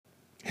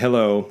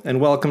Hello,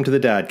 and welcome to the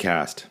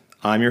Dadcast.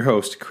 I'm your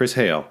host, Chris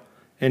Hale,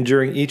 and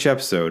during each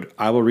episode,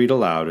 I will read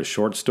aloud a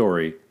short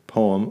story,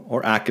 poem,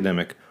 or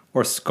academic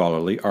or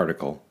scholarly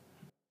article.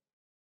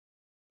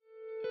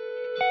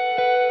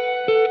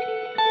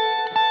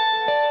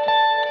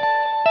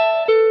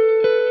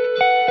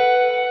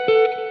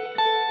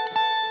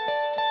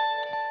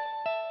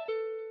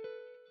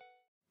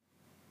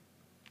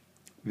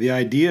 The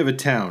Idea of a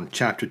Town,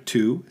 Chapter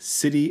 2,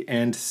 City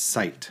and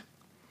Site.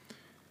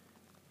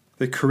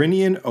 The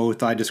Quirinian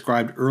oath I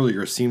described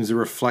earlier seems a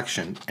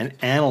reflection, an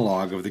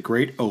analogue of the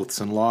great oaths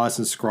and laws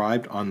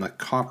inscribed on the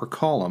copper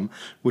column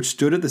which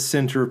stood at the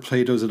center of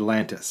Plato's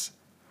Atlantis.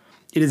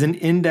 It is an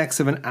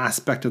index of an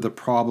aspect of the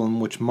problem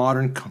which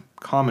modern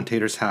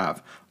commentators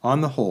have,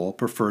 on the whole,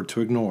 preferred to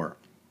ignore.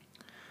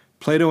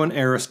 Plato and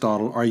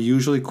Aristotle are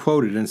usually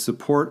quoted in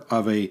support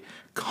of a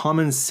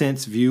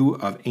common-sense view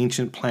of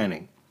ancient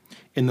planning.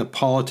 In the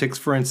Politics,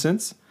 for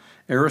instance,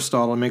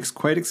 Aristotle makes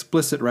quite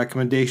explicit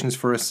recommendations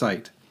for a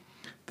site.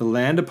 The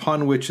land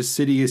upon which a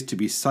city is to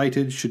be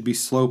sited should be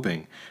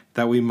sloping,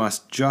 that we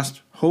must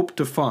just hope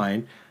to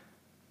find,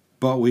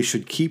 but we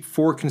should keep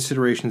four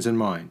considerations in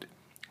mind.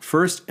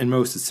 First, and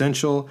most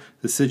essential,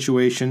 the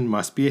situation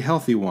must be a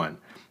healthy one.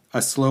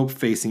 A slope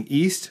facing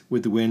east,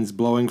 with the winds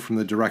blowing from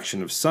the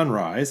direction of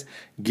sunrise,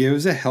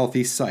 gives a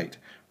healthy site,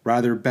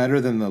 rather better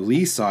than the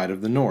lee side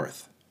of the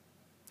north,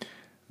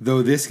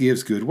 though this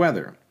gives good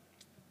weather.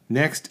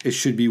 Next, it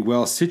should be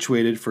well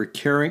situated for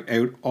carrying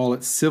out all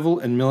its civil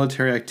and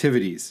military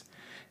activities,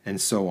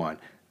 and so on.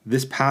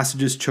 This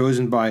passage is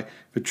chosen by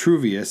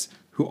Vitruvius,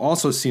 who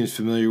also seems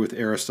familiar with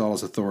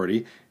Aristotle's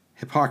authority,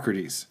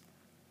 Hippocrates,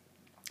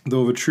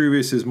 though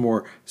Vitruvius is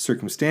more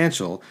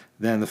circumstantial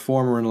than the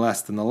former and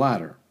less than the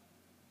latter.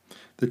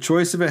 The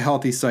choice of a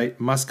healthy site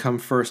must come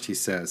first, he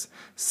says.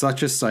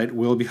 Such a site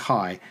will be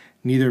high,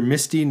 neither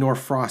misty nor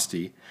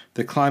frosty,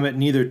 the climate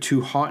neither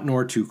too hot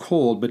nor too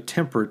cold, but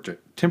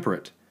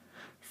temperate.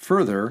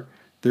 Further,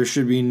 there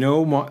should be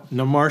no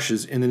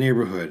marshes in the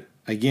neighborhood.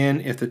 Again,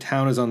 if the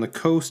town is on the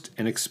coast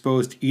and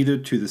exposed either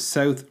to the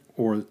south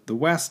or the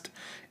west,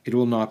 it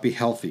will not be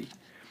healthy.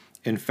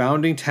 In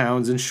founding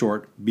towns, in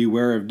short,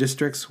 beware of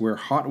districts where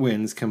hot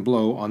winds can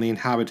blow on the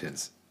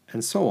inhabitants,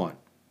 and so on.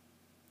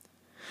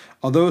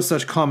 Although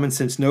such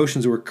common-sense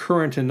notions were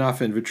current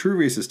enough in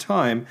Vitruvius'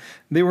 time,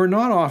 they were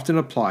not often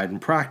applied in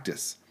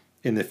practice.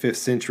 In the 5th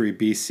century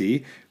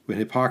BC, when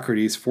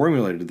Hippocrates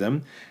formulated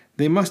them,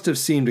 they must have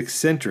seemed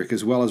eccentric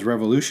as well as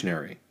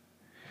revolutionary.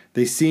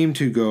 They seemed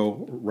to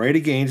go right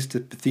against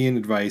the Pythian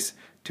advice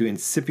to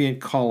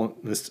incipient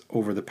colonists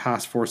over the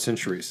past 4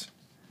 centuries.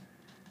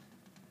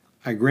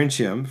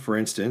 Agrentium, for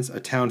instance, a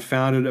town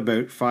founded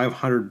about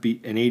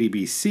 580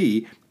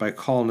 BC by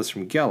colonists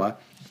from Gela,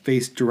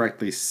 faced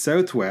directly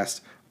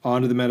southwest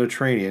onto the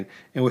Mediterranean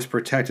and was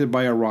protected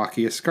by a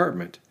rocky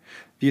escarpment,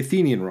 the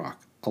Athenian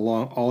rock,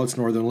 along all its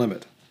northern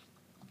limit.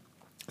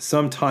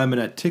 Sometime in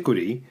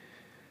antiquity,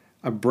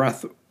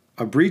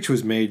 a breach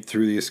was made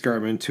through the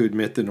escarpment to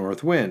admit the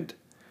north wind.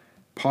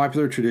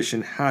 Popular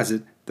tradition has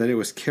it that it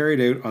was carried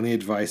out on the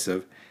advice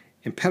of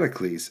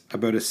Empedocles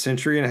about a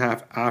century and a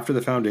half after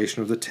the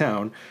foundation of the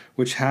town,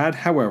 which had,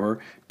 however,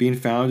 been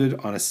founded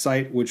on a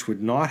site which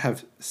would not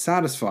have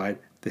satisfied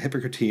the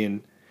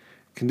Hippocratean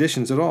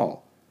conditions at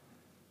all.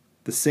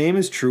 The same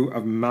is true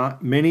of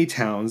many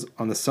towns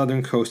on the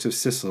southern coast of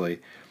Sicily,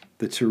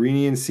 the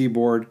Tyrrhenian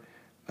seaboard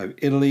of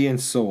Italy,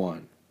 and so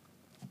on.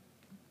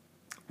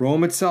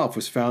 Rome itself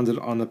was founded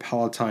on the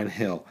Palatine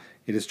Hill,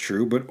 it is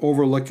true, but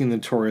overlooking the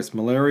notorious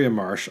Malaria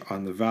Marsh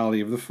on the valley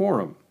of the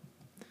Forum.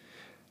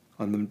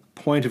 On the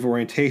point of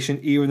orientation,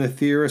 even the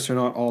theorists are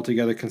not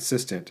altogether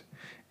consistent.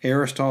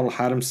 Aristotle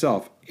had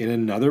himself, in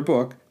another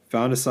book,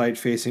 found a site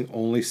facing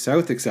only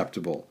south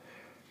acceptable,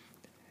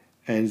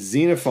 and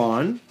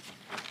Xenophon,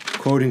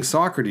 quoting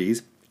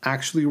Socrates,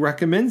 actually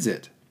recommends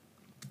it.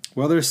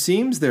 Well, there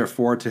seems,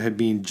 therefore, to have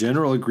been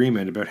general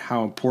agreement about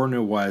how important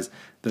it was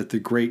that the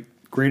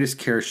greatest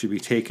care should be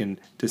taken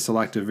to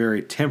select a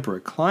very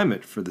temperate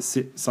climate for the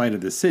site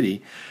of the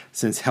city,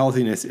 since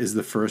healthiness is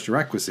the first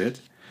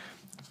requisite.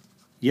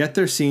 Yet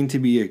there seemed to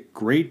be a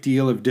great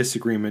deal of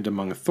disagreement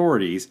among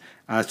authorities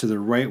as to the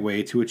right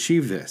way to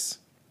achieve this.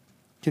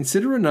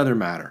 Consider another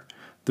matter,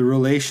 the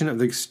relation of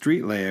the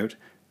street layout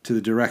to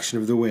the direction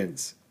of the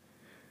winds.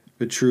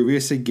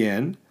 Vitruvius,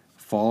 again,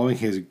 following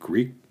his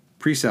Greek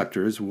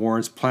preceptors,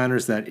 warns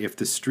planners that if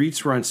the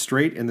streets run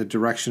straight in the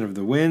direction of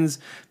the winds,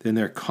 then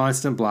their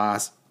constant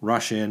blasts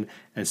rush in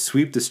and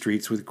sweep the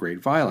streets with great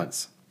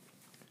violence.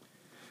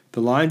 The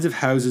lines of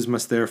houses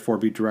must therefore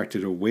be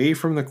directed away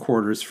from the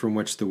quarters from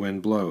which the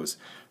wind blows,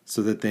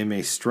 so that they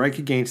may strike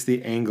against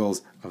the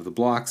angles of the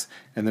blocks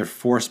and their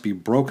force be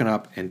broken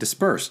up and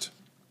dispersed.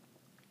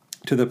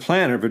 To the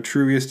planner,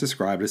 Vitruvius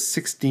described a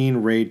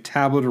 16-rayed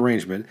tablet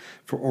arrangement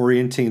for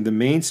orienting the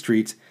main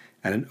streets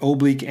at an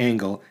oblique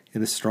angle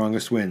in the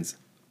strongest winds.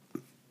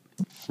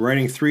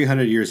 Writing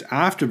 300 years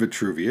after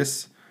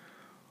Vitruvius,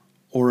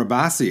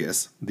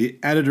 Oribasius, the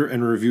editor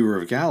and reviewer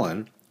of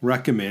Galen,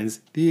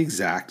 recommends the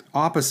exact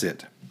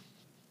opposite.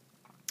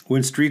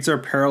 When streets are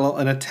parallel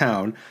in a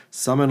town,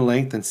 some in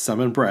length and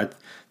some in breadth,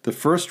 the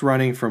first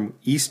running from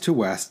east to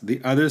west, the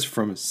others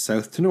from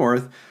south to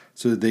north,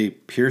 so that they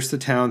pierce the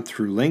town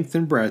through length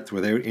and breadth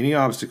without any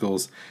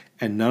obstacles,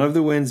 and none of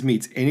the winds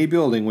meets any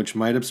building which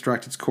might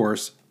obstruct its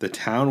course, the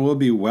town will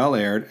be well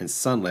aired and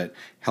sunlit,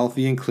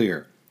 healthy and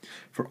clear.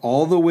 For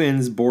all the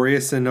winds,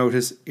 Boreas and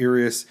Notus,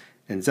 Eris,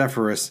 and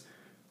Zephyrus,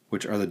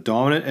 which are the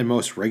dominant and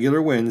most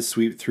regular winds,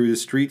 sweep through the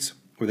streets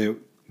without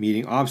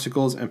meeting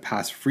obstacles and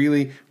pass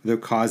freely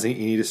without causing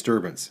any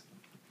disturbance.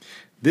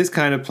 This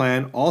kind of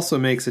plan also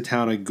makes a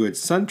town a good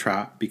sun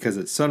trap because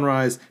at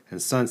sunrise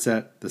and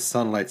sunset the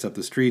sun lights up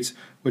the streets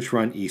which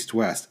run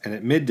east-west, and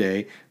at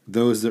midday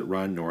those that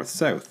run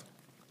north-south.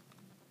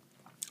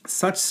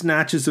 Such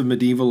snatches of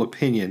medieval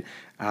opinion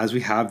as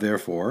we have,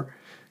 therefore,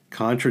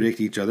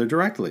 contradict each other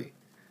directly.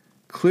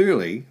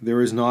 Clearly,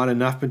 there is not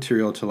enough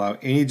material to allow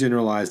any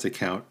generalized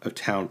account of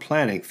town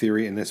planning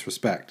theory in this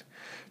respect,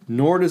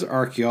 nor does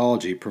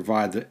archaeology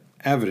provide the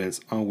evidence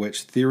on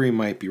which theory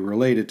might be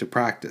related to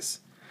practice.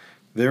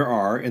 There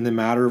are, in the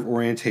matter of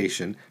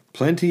orientation,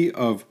 plenty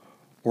of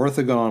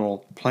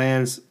orthogonal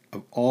plans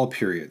of all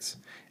periods,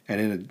 and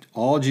in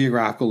all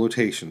geographical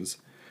locations,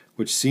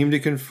 which seem to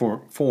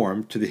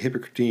conform to the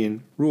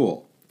Hippocratean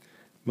rule.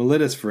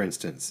 Miletus, for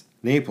instance,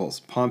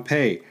 Naples,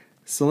 Pompeii,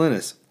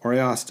 Selinus, or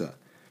Aosta.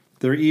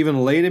 There are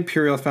even late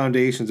imperial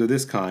foundations of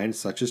this kind,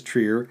 such as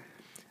Trier,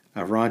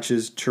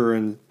 Avranches,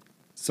 Turin,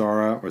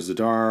 Zara or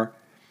Zadar,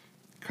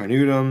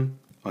 Carnuntum.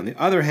 On the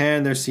other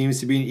hand, there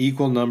seems to be an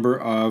equal number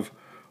of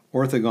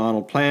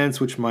orthogonal plans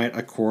which might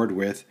accord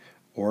with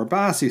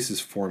Oribasius'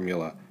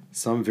 formula,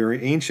 some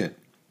very ancient.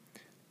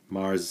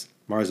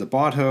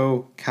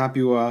 Marzabato,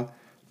 Capua,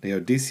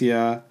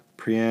 Laodicea,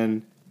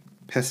 Priene,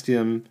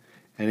 Pestium,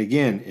 and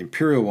again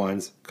imperial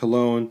ones,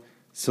 Cologne,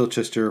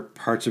 Silchester,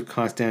 parts of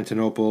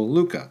Constantinople,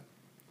 Lucca.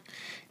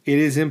 It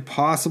is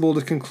impossible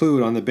to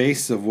conclude on the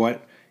basis of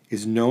what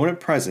is known at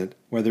present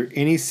whether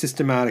any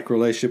systematic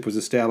relationship was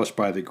established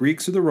by the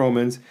Greeks or the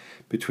Romans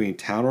between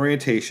town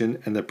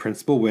orientation and the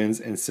principal winds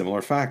and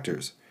similar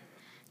factors.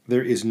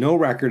 There is no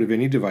record of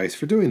any device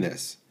for doing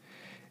this.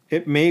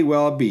 It may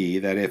well be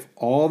that if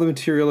all the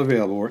material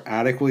available were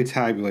adequately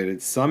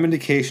tabulated, some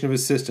indication of a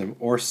system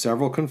or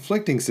several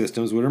conflicting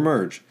systems would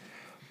emerge.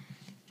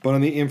 But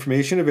on the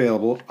information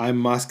available, I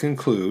must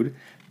conclude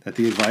that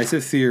the advice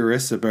of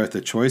theorists about the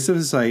choice of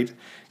a site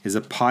is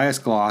a pious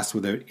gloss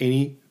without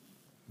any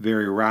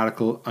very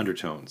radical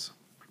undertones.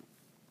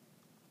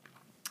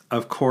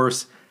 Of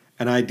course,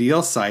 an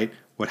ideal site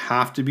would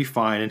have to be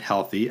fine and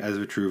healthy, as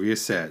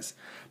Vitruvius says,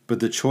 but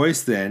the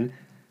choice then,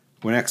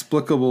 when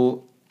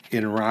explicable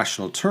in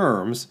rational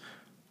terms,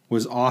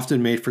 was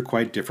often made for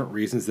quite different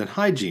reasons than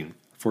hygiene,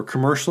 for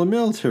commercial and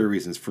military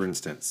reasons, for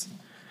instance.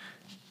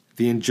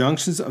 The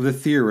injunctions of the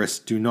theorists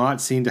do not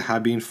seem to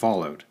have been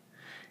followed.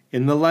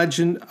 In the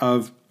legend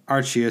of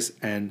Archias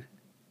and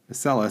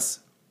Macellus,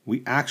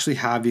 we actually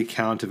have the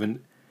account of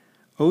an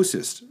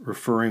osist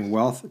preferring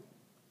wealth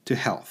to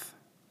health.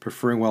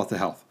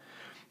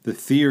 The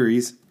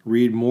theories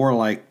read more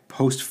like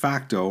post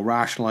facto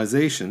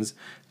rationalizations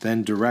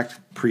than direct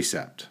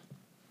precept.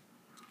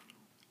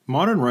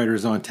 Modern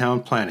writers on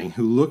town planning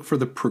who look for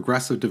the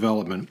progressive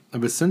development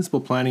of a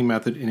sensible planning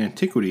method in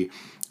antiquity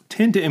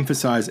tend to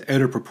emphasize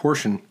out of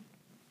proportion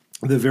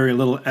the very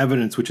little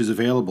evidence which is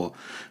available,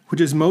 which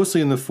is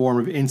mostly in the form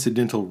of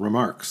incidental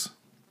remarks.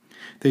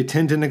 They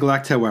tend to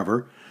neglect,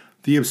 however,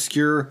 the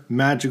obscure,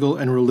 magical,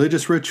 and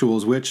religious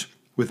rituals which,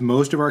 with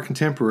most of our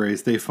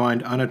contemporaries, they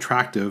find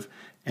unattractive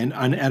and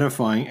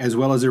unedifying as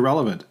well as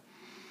irrelevant.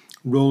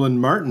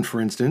 Roland Martin,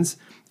 for instance,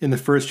 in the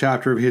first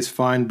chapter of his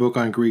fine book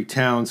on Greek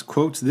towns,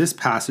 quotes this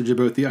passage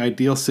about the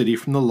ideal city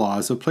from the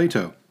Laws of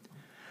Plato.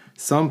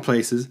 Some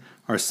places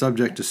are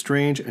subject to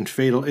strange and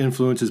fatal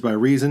influences by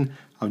reason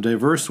of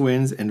diverse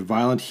winds and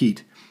violent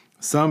heat,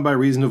 some by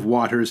reason of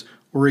waters,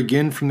 or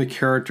again from the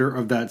character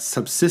of that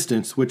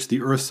subsistence which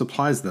the earth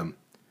supplies them,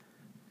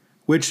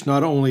 which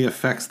not only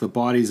affects the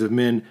bodies of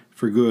men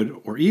for good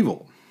or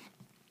evil,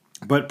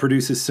 but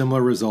produces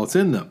similar results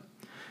in them.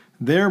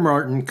 There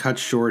Martin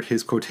cuts short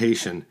his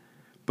quotation,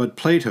 but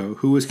Plato,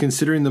 who was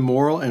considering the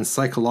moral and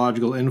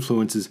psychological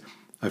influences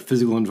of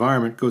physical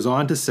environment, goes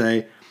on to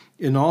say,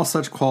 in all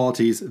such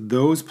qualities,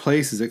 those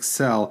places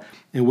excel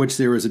in which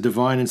there is a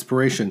divine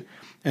inspiration,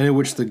 and in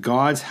which the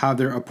gods have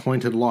their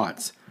appointed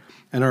lots,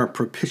 and are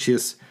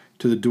propitious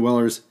to the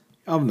dwellers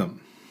of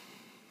them.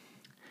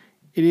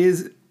 It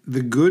is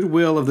the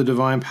goodwill of the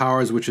divine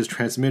powers which is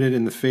transmitted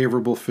in the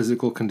favorable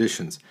physical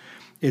conditions.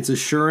 Its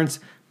assurance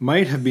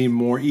might have been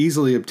more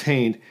easily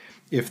obtained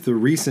if the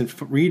recent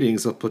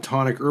readings of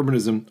Platonic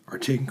urbanism are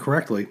taken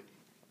correctly,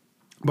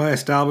 by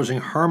establishing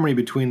harmony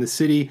between the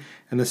city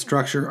and the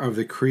structure of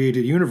the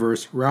created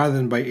universe rather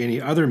than by any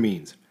other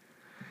means.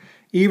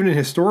 Even in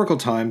historical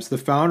times, the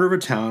founder of a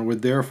town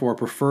would therefore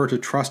prefer to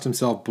trust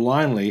himself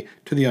blindly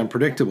to the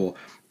unpredictable,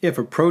 if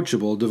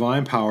approachable,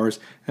 divine powers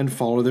and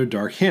follow their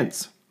dark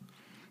hints.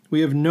 we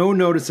have no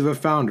notice of a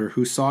founder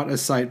who sought a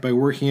site by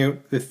working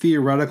out the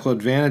theoretical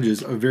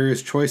advantages of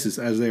various choices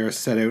as they are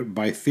set out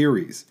by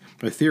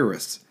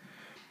theorists.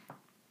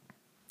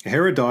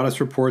 Herodotus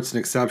reports an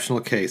exceptional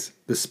case.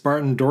 The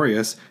Spartan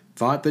Dorius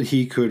thought that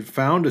he could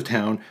found a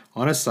town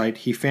on a site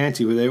he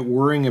fancied without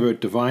worrying about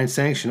divine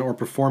sanction or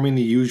performing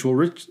the usual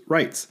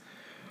rites,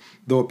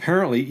 though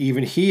apparently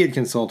even he had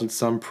consulted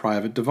some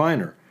private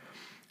diviner.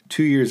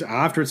 2 years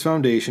after its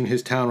foundation,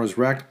 his town was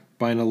wrecked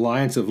by an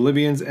alliance of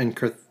Libyans and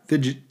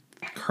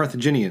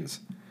Carthaginians,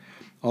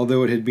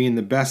 although it had been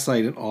the best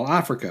site in all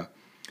Africa.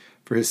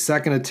 For his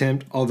second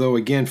attempt, although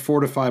again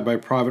fortified by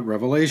private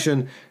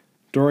revelation,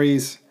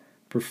 Dorius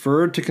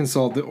preferred to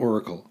consult the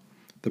oracle.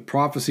 The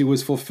prophecy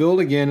was fulfilled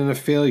again in a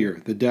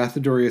failure, the death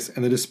of Dorius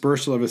and the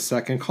dispersal of his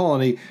second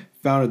colony,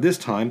 founded this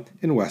time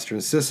in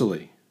western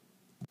Sicily.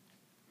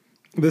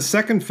 The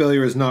second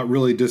failure is not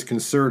really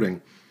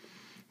disconcerting.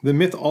 The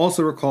myth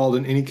also recalled,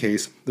 in any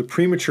case, the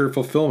premature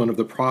fulfillment of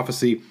the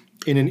prophecy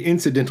in an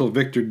incidental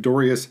victor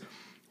Dorius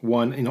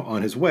won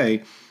on his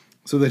way,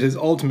 so that his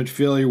ultimate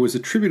failure was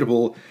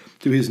attributable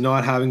to his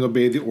not having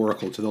obeyed the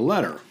oracle to the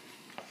letter.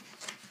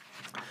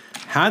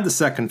 Had the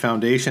second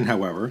foundation,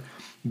 however,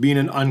 been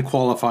an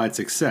unqualified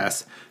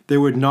success,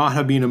 there would not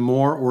have been a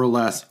more or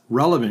less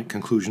relevant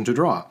conclusion to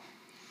draw.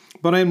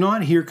 But I am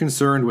not here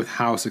concerned with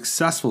how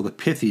successful the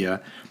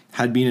Pythia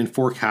had been in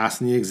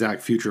forecasting the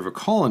exact future of a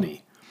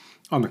colony.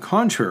 On the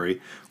contrary,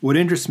 what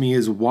interests me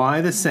is why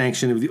the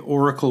sanction of the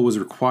oracle was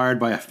required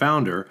by a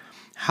founder,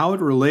 how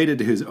it related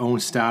to his own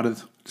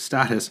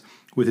status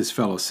with his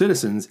fellow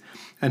citizens,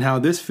 and how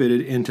this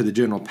fitted into the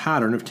general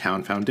pattern of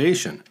town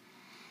foundation.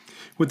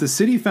 What the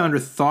city founder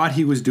thought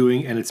he was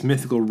doing and its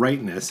mythical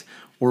rightness,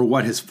 or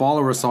what his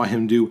followers saw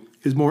him do,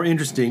 is more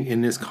interesting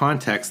in this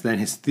context than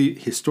his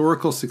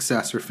historical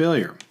success or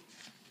failure.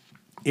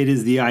 It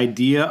is the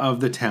idea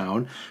of the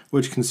town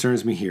which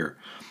concerns me here.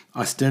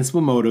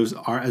 Ostensible motives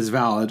are as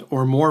valid,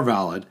 or more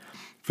valid,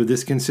 for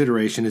this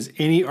consideration as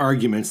any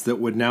arguments that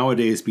would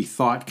nowadays be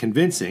thought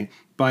convincing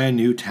by a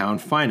new town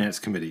finance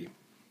committee.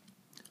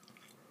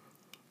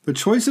 The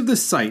choice of the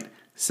site,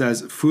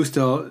 says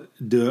Fustel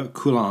de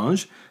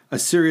Coulanges, a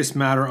serious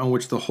matter on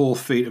which the whole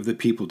fate of the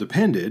people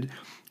depended,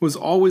 was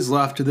always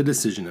left to the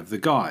decision of the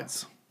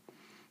gods.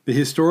 The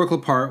historical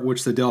part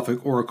which the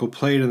Delphic oracle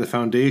played in the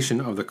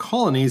foundation of the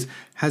colonies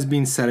has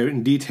been set out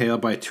in detail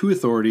by two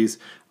authorities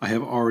I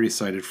have already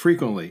cited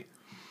frequently.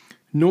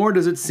 Nor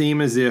does it seem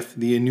as if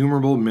the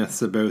innumerable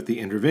myths about the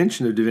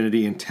intervention of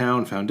divinity in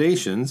town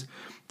foundations,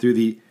 through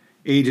the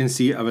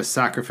agency of a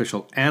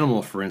sacrificial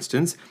animal, for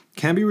instance,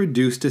 can be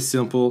reduced to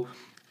simple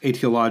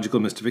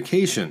etiological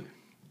mystification.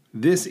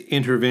 This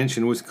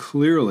intervention was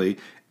clearly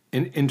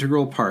an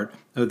integral part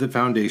of the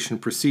foundation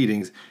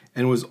proceedings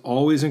and was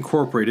always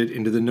incorporated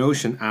into the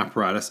notion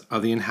apparatus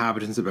of the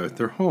inhabitants about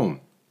their home.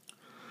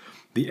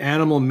 The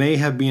animal may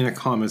have been a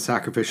common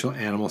sacrificial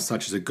animal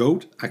such as a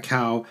goat, a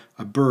cow,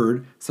 a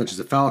bird such as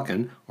a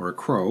falcon or a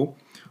crow,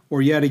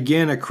 or yet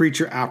again a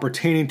creature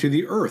appertaining to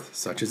the earth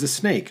such as a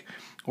snake,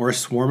 or a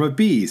swarm of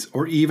bees,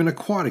 or even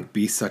aquatic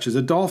beasts such as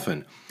a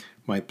dolphin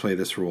might play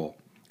this role.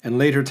 In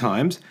later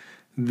times,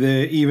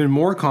 the even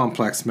more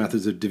complex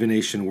methods of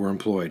divination were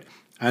employed,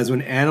 as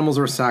when animals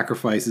or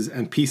sacrifices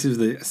and pieces of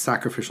the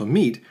sacrificial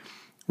meat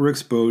were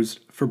exposed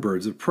for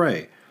birds of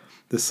prey.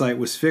 The site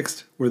was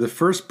fixed where the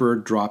first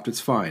bird dropped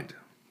its find.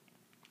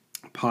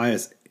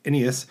 Pius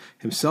Ennius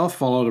himself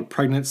followed a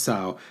pregnant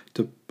sow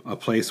to a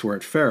place where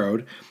it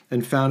farrowed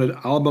and founded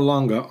Alba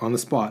Longa on the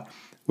spot,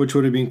 which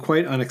would have been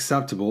quite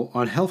unacceptable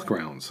on health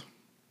grounds.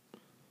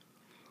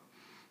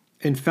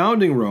 In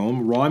founding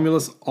Rome,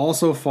 Romulus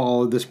also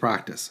followed this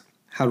practice.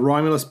 Had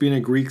Romulus been a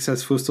Greek,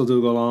 says Fustel de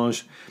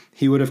Coulanges,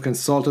 he would have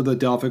consulted the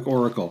Delphic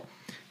oracle.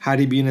 Had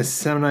he been a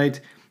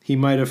Semite, he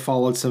might have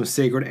followed some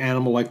sacred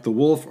animal like the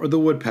wolf or the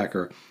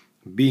woodpecker.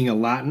 Being a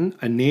Latin,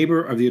 a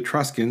neighbor of the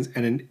Etruscans,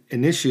 and an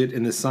initiate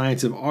in the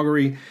science of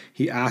augury,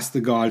 he asked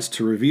the gods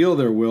to reveal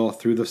their will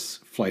through the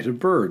flight of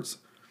birds.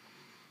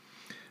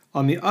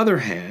 On the other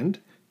hand,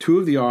 two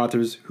of the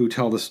authors who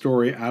tell the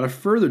story add a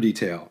further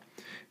detail,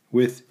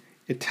 with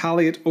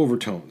Italiate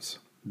overtones.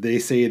 They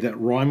say that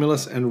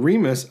Romulus and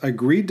Remus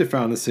agreed to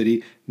found the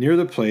city near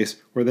the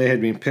place where they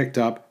had been picked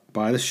up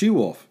by the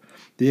she-wolf.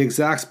 The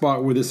exact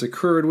spot where this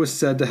occurred was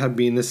said to have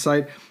been the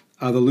site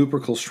of the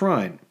Lupercal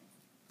shrine.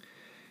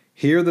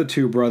 Here the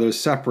two brothers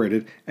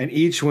separated, and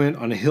each went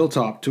on a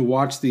hilltop to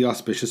watch the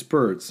auspicious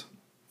birds.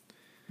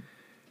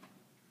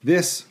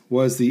 This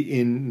was the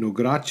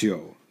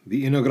inaugratio.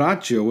 The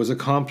inaugratio was a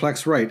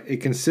complex rite. It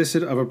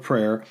consisted of a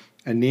prayer,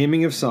 a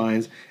naming of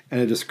signs,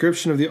 and a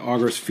description of the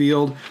augur's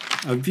field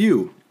of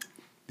view.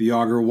 The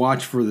augur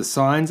watched for the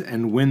signs,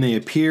 and when they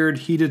appeared,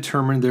 he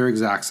determined their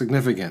exact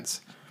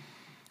significance.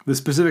 The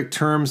specific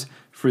terms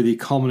for the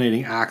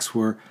culminating acts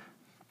were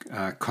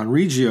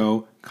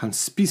conregio,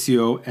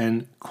 conspicio,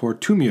 and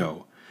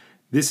cortumio.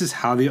 This is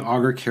how the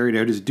augur carried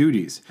out his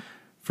duties.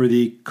 For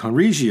the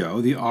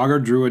conregio, the augur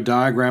drew a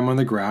diagram on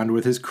the ground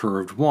with his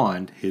curved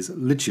wand, his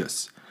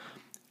lichus.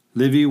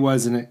 Livy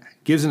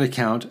gives an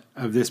account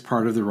of this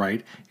part of the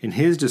rite in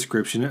his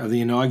description of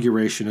the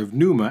inauguration of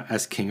Numa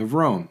as king of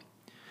Rome.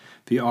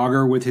 The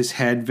augur with his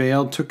head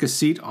veiled took a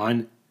seat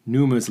on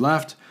Numa's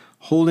left,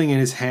 holding in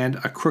his hand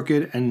a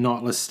crooked and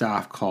knotless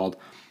staff called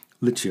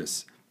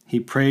lichus. He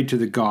prayed to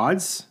the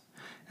gods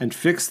and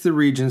fixed the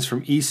regions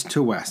from east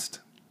to west,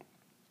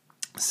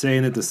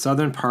 saying that the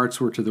southern parts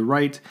were to the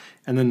right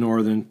and the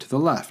northern to the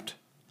left.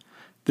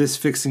 This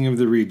fixing of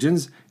the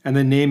regions and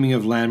the naming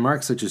of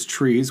landmarks such as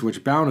trees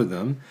which bounded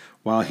them,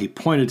 while he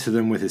pointed to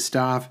them with his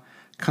staff,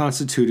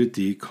 constituted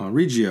the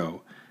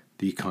conregio.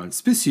 The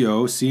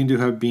conspicio seemed to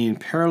have been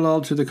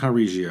parallel to the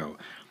conregio.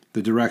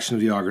 The direction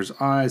of the augur's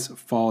eyes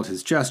followed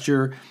his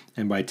gesture,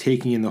 and by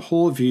taking in the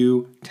whole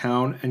view,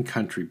 town and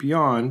country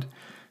beyond,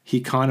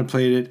 he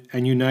contemplated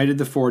and united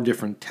the 4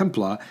 different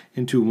templa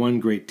into one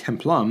great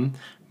templum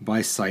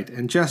by sight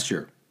and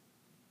gesture.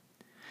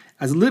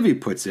 As Livy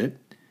puts it,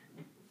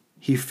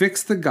 he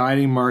fixed the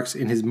guiding marks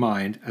in his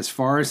mind as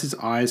far as his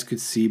eyes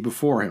could see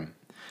before him.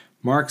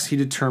 Marks he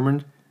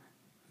determined,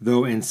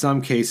 though in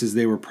some cases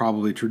they were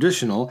probably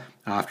traditional,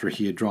 after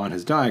he had drawn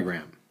his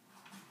diagram.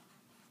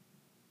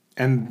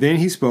 And then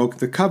he spoke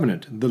the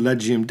covenant, the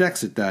legium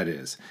dexit, that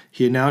is.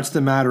 He announced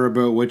the matter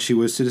about which he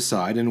was to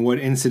decide and what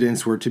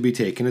incidents were to be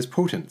taken as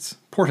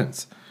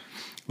portents.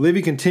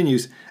 Livy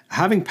continues,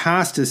 having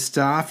passed his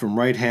staff from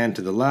right hand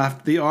to the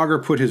left, the augur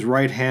put his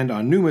right hand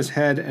on Numa's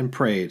head and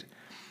prayed,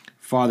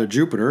 Father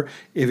Jupiter,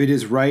 if it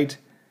is right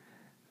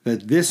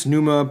that this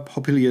Numa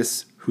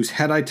Popilius, whose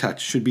head I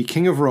touch, should be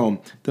king of Rome,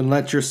 then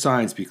let your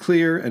signs be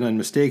clear and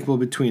unmistakable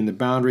between the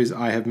boundaries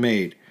I have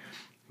made.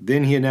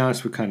 Then he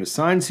announced what kind of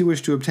signs he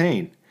wished to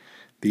obtain.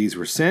 These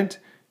were sent,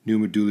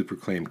 Numa duly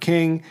proclaimed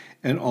king,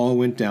 and all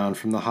went down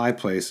from the high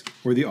place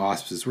where the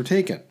auspices were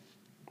taken.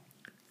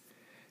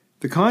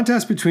 The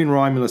contest between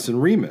Romulus and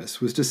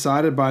Remus was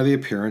decided by the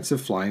appearance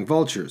of flying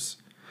vultures.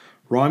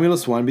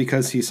 Romulus won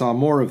because he saw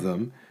more of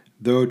them,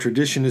 though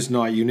tradition is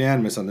not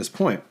unanimous on this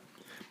point.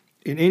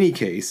 In any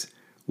case,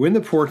 when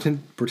the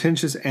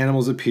portentous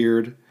animals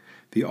appeared,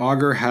 the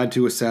augur had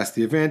to assess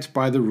the event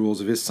by the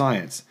rules of his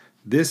science.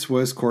 This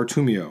was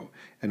cortumio,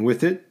 and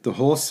with it the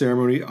whole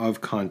ceremony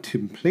of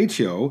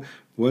contemplatio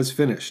was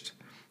finished.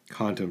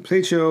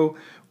 Contemplatio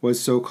was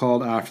so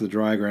called after the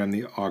diagram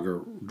the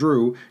augur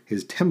drew,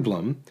 his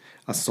templum,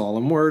 a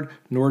solemn word,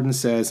 Norden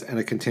says, and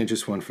a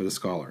contentious one for the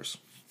scholars.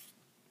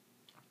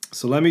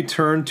 So let me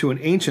turn to an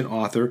ancient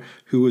author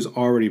who was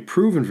already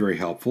proven very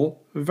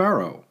helpful,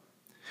 Varro.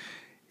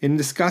 In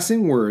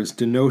discussing words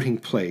denoting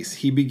place,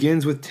 he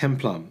begins with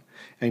templum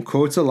and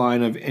quotes a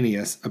line of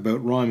Ennius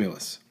about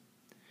Romulus.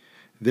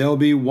 There'll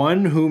be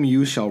one whom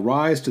you shall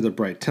rise to the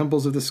bright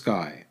temples of the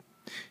sky.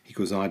 He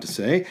goes on to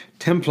say,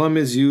 templum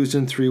is used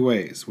in 3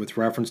 ways, with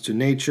reference to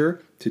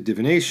nature, to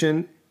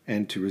divination,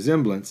 and to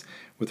resemblance,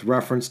 with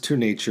reference to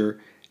nature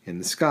in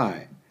the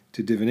sky,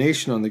 to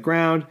divination on the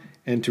ground,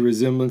 and to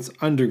resemblance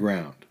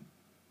underground.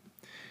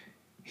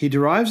 He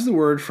derives the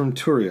word from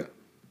turia,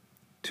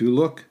 to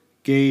look,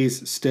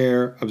 gaze,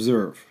 stare,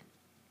 observe.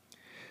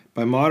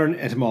 By modern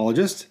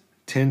etymologists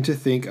tend to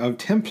think of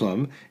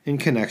templum in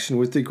connection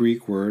with the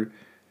Greek word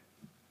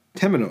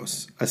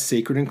temenos, a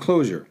sacred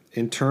enclosure,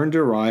 in turn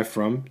derived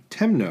from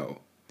temno,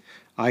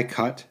 I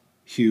cut,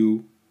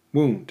 hew,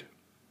 wound.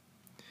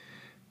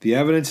 The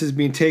evidence has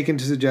been taken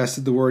to suggest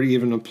that the word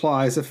even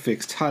implies a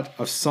fixed hut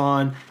of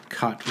sawn,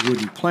 cut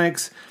wooden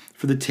planks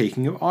for the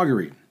taking of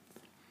augury.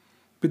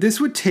 But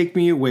this would take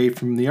me away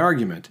from the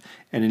argument,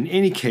 and in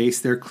any case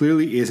there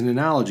clearly is an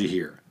analogy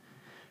here.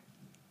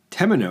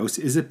 Temenos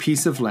is a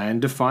piece of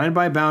land defined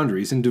by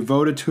boundaries and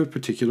devoted to a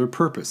particular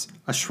purpose,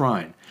 a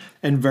shrine.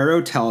 And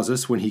Varro tells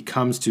us, when he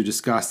comes to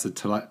discuss the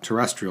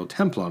terrestrial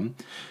templum,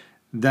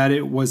 that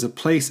it was a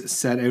place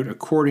set out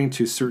according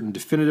to certain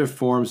definitive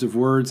forms of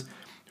words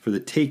for the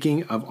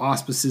taking of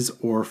auspices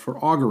or for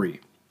augury.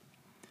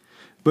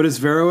 But as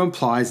Varro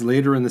implies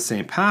later in the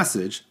same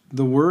passage,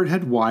 the word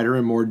had wider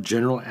and more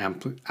general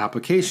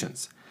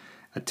applications.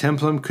 A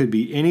templum could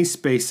be any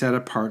space set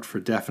apart for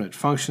definite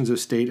functions of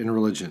state and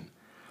religion.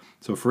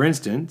 So, for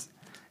instance,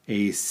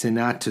 a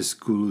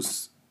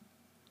senatusculus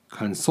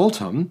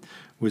consultum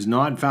was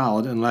not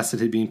valid unless it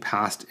had been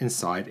passed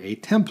inside a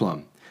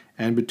templum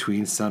and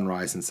between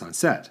sunrise and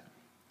sunset.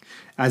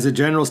 As a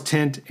general's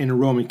tent in a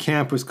Roman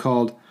camp was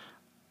called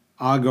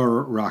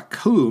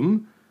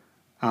agoraculum,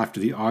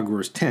 after the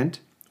augur's tent,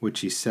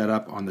 which he set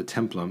up on the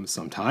templum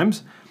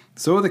sometimes,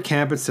 so the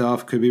camp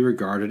itself could be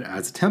regarded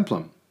as a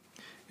templum.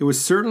 It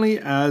was certainly,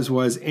 as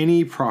was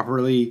any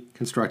properly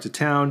constructed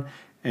town,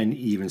 and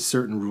even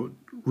certain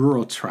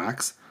rural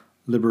tracts,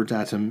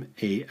 libertatum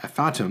et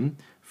affatum,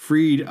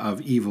 freed of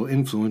evil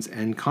influence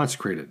and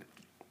consecrated.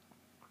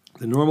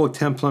 The normal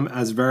templum,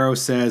 as Varro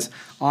says,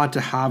 ought to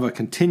have a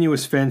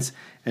continuous fence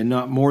and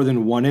not more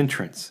than 1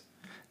 entrance.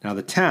 Now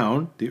the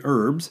town, the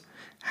urbs,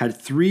 had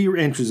 3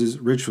 entrances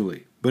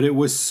ritually, but it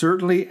was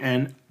certainly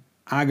an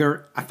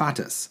ager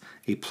aphatus,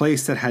 a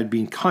place that had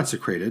been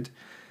consecrated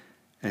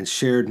and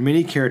shared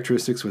many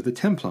characteristics with the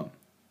templum.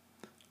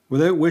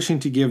 Without wishing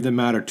to give the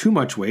matter too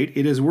much weight,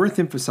 it is worth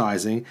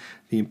emphasizing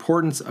the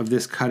importance of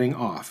this cutting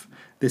off.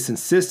 This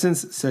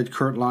insistence, said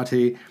Kurt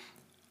Latte,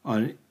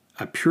 on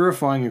a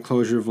purifying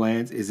enclosure of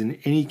lands is in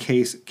any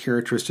case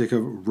characteristic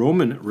of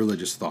Roman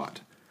religious thought.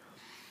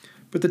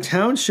 But the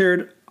town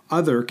shared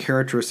other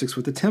characteristics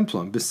with the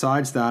templum,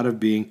 besides that of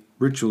being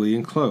ritually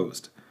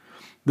enclosed.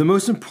 The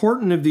most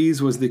important of these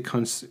was the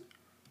conrecitio,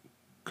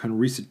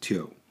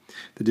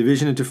 the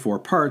division into 4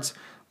 parts,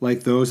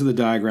 like those of the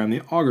diagram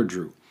the augur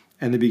drew,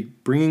 and the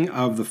bringing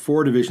of the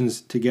 4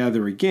 divisions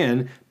together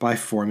again by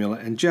formula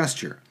and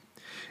gesture.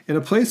 In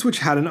a place which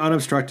had an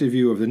unobstructed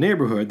view of the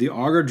neighborhood, the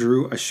augur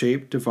drew a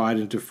shape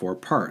divided into 4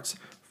 parts,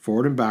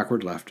 forward and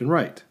backward, left and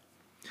right,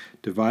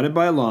 divided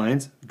by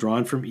lines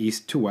drawn from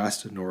east to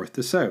west, north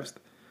to south.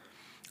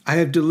 I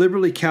have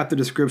deliberately kept the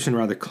description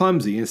rather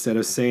clumsy instead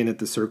of saying that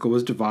the circle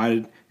was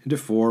divided into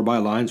 4 by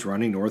lines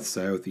running north,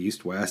 south,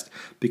 east, west,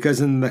 because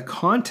in the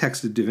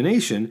context of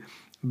divination,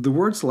 the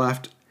words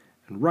left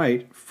and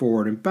right,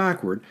 forward and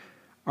backward,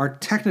 are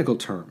technical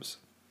terms,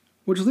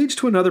 which leads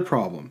to another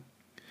problem.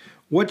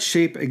 What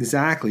shape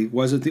exactly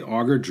was it the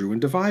augur drew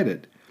and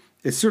divided?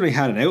 It certainly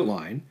had an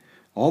outline.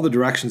 All the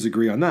directions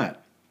agree on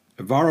that.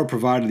 Varro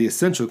provided the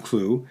essential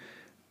clue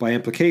by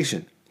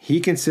implication. He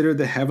considered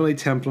the heavenly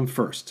templum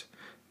first.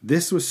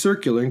 This was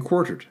circular and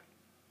quartered.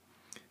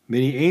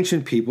 Many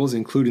ancient peoples,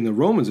 including the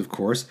Romans of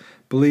course,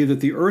 believed that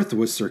the earth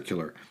was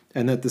circular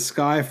and that the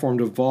sky formed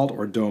a vault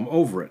or dome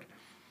over it.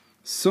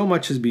 So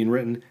much has been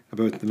written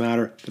about the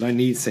matter that I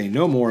need say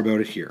no more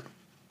about it here.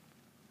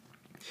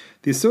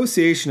 The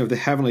association of the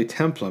heavenly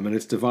templum and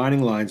its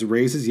dividing lines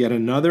raises yet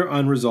another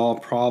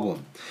unresolved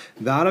problem,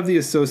 that of the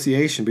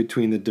association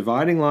between the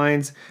dividing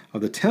lines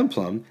of the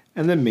templum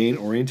and the main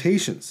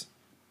orientations.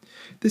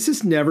 This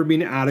has never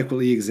been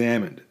adequately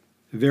examined.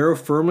 Varro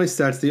firmly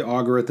sets the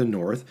augur at the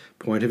north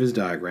point of his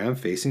diagram,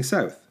 facing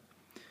south.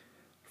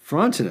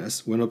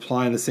 Frontinus, when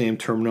applying the same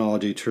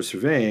terminology to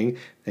surveying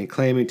and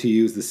claiming to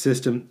use the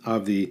system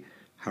of the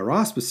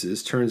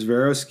haruspices, turns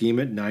Varro's scheme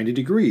at 90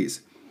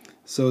 degrees,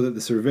 so that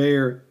the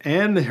surveyor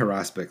and the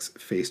haruspics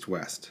faced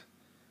west.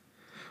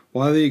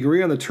 While they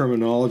agree on the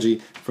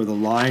terminology for the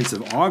lines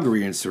of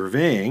augury and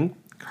surveying,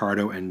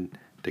 Cardo and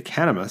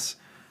Decanimus,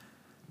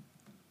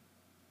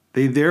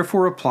 they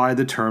therefore apply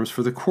the terms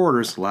for the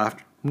quarters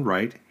left and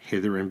right,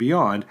 hither and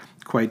beyond,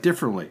 quite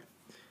differently.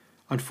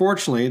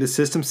 Unfortunately, the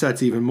system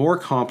sets even more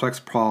complex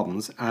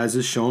problems, as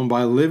is shown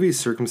by Livy's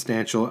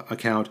circumstantial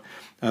account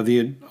of the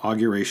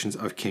inaugurations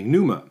of King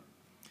Numa.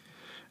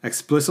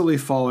 Explicitly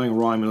following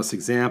Romulus'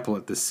 example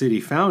at the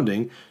city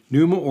founding,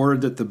 Numa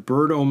ordered that the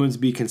bird omens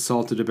be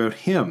consulted about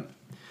him.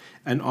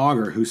 An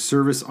augur whose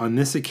service on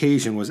this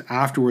occasion was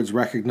afterwards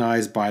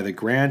recognized by the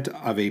grant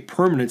of a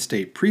permanent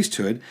state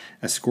priesthood,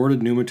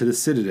 escorted Numa to the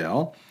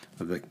citadel,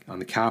 on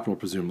the capital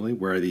presumably,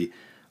 where the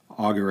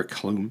Augura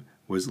Calum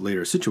was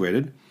later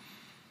situated,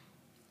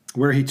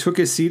 where he took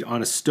his seat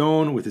on a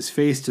stone with his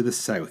face to the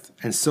south.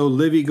 And so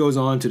Livy goes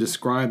on to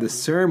describe the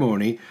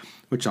ceremony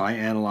which I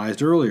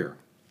analyzed earlier.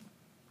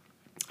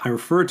 I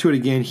refer to it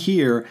again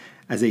here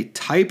as a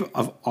type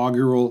of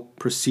augural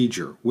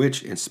procedure,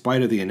 which, in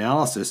spite of the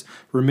analysis,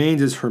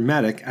 remains as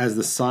hermetic as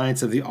the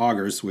science of the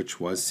augurs, which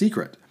was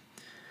secret.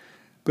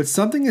 But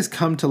something has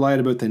come to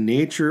light about the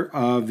nature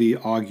of the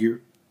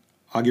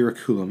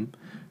auguraculum.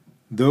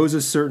 Those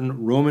of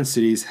certain Roman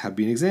cities have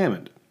been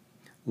examined.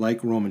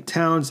 Like Roman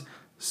towns,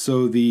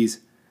 so these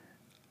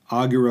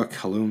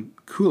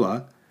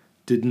auguracula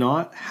did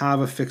not have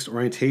a fixed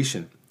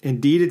orientation.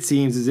 Indeed, it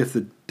seems as if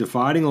the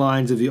dividing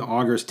lines of the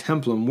augur's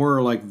templum were,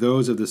 like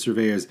those of the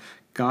surveyor's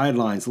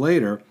guidelines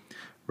later,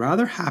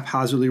 rather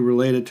haphazardly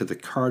related to the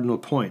cardinal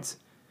points.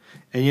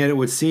 And yet it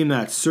would seem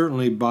that,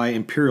 certainly by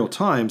imperial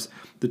times,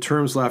 the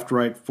terms left,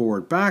 right,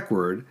 forward,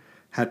 backward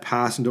had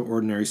passed into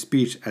ordinary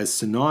speech as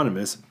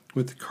synonymous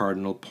with the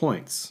cardinal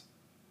points.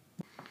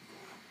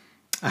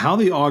 How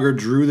the augur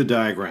drew the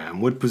diagram,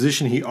 what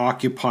position he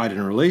occupied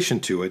in relation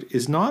to it,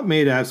 is not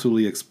made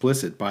absolutely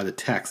explicit by the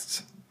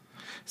texts.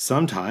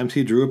 Sometimes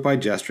he drew it by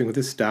gesturing with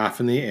his staff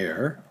in the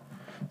air.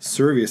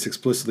 Servius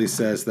explicitly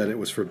says that it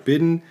was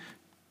forbidden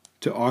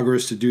to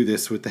augurs to do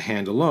this with the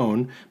hand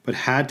alone, but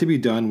had to be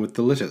done with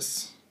the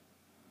litus.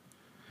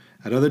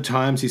 At other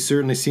times he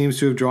certainly seems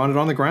to have drawn it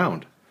on the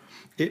ground.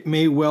 It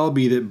may well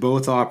be that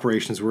both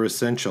operations were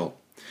essential.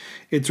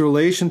 Its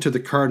relation to the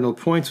cardinal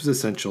points was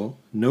essential,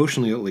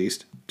 notionally at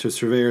least, to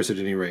surveyors at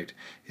any rate,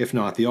 if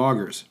not the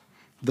augurs.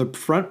 The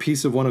front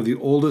piece of one of the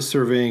oldest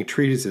surveying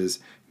treatises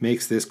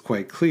makes this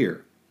quite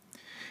clear.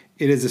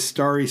 It is a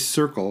starry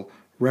circle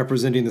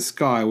representing the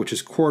sky, which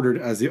is quartered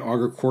as the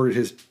augur quartered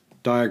his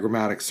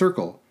diagrammatic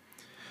circle.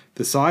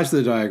 The size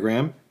of the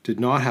diagram did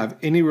not have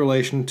any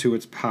relation to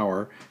its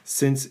power,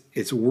 since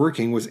its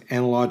working was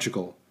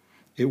analogical.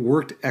 It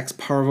worked ex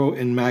parvo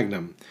in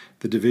magnum,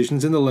 the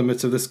divisions and the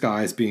limits of the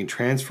skies being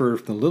transferred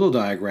from the little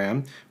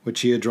diagram,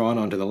 which he had drawn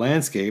onto the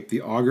landscape,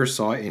 the augur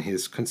saw in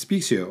his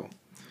conspicio.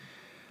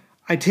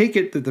 I take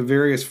it that the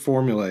various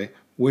formulae,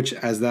 which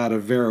as that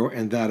of Varro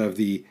and that of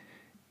the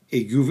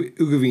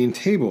Uguvine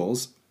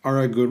tables are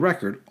a good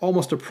record,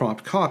 almost a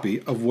prompt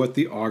copy of what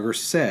the augur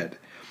said,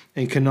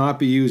 and cannot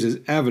be used as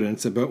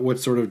evidence about what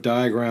sort of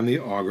diagram the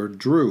augur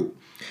drew,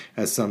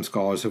 as some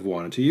scholars have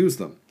wanted to use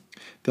them.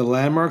 The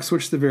landmarks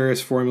which the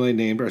various formulae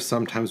named are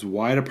sometimes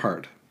wide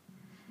apart.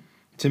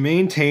 To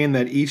maintain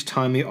that each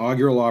time the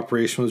augural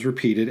operation was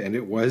repeated, and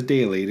it was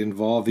daily, it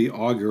involved the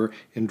augur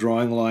in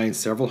drawing lines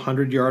several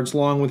hundred yards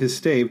long with his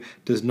stave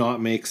does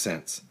not make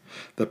sense.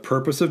 The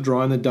purpose of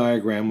drawing the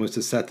diagram was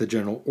to set the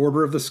general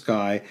order of the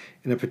sky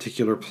in a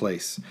particular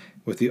place,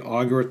 with the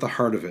augur at the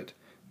heart of it.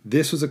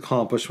 This was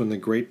accomplished when the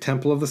great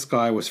temple of the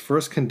sky was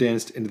first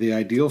condensed into the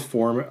ideal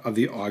form of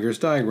the augur's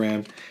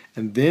diagram,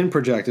 and then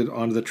projected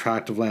onto the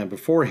tract of land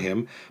before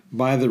him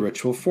by the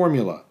ritual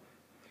formula.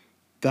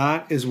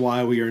 That is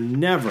why we are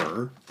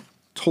never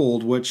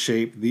told what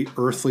shape the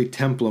earthly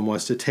templum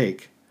was to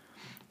take,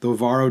 though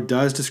Varro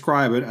does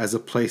describe it as a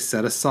place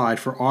set aside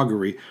for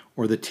augury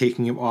or the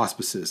taking of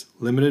auspices,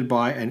 limited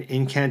by an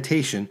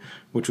incantation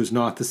which was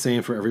not the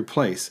same for every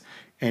place,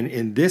 and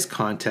in this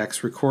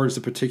context records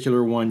the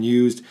particular one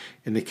used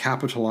in the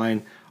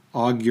Capitoline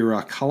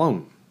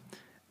Auguraculum.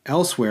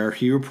 Elsewhere,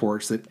 he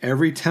reports that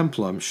every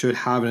templum should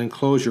have an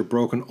enclosure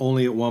broken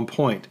only at one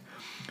point.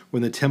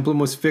 When the templum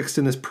was fixed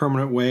in this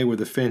permanent way with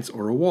a fence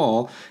or a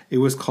wall, it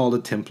was called a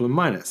templum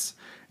minus,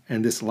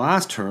 and this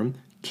last term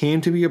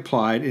came to be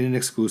applied in an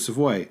exclusive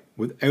way,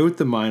 without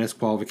the minus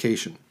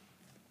qualification,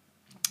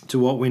 to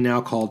what we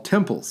now call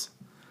temples.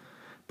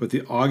 But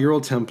the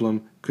augural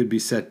templum could be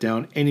set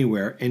down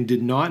anywhere and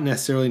did not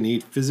necessarily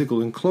need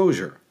physical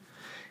enclosure.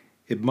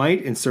 It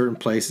might in certain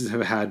places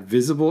have had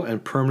visible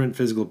and permanent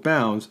physical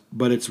bounds,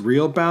 but its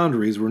real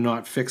boundaries were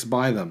not fixed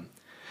by them.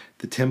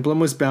 The templum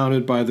was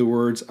bounded by the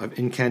words of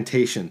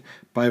incantation,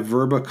 by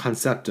verba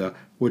concepta,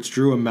 which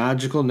drew a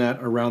magical net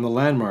around the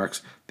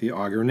landmarks the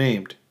augur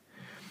named.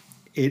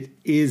 It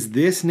is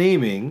this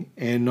naming,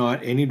 and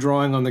not any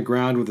drawing on the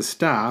ground with a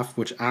staff,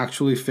 which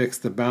actually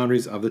fixed the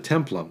boundaries of the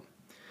templum.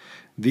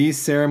 These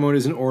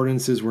ceremonies and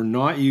ordinances were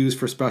not used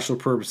for special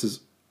purposes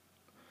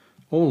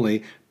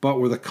only, but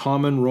were the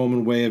common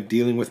Roman way of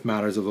dealing with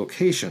matters of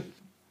location.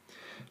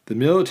 The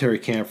military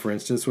camp, for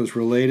instance, was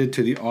related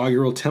to the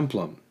augural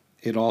templum.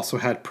 It also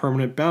had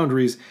permanent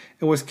boundaries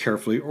and was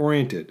carefully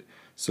oriented,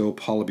 so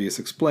Polybius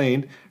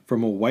explained,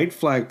 from a white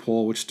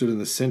flagpole which stood in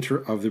the center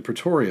of the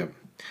praetorium,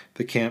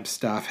 the camp's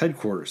staff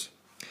headquarters.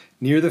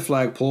 Near the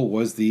flagpole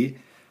was the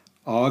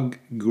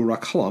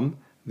auguraculum,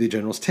 the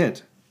general's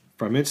tent.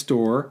 From its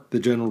door, the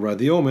general read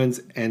the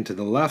omens, and to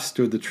the left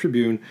stood the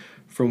tribune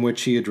from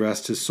which he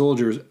addressed his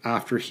soldiers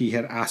after he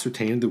had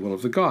ascertained the will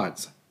of the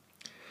gods.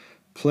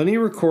 Pliny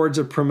records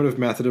a primitive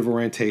method of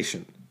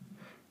orientation.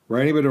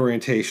 Writing about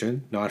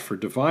orientation, not for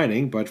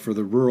divining, but for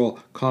the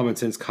rural common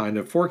sense kind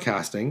of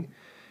forecasting,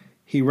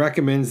 he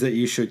recommends that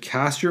you should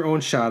cast your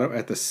own shadow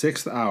at the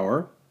 6th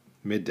hour,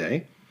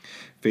 midday,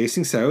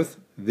 facing south,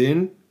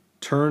 then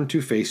turn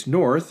to face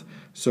north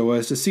so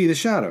as to see the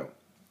shadow.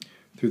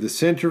 Through the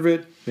center of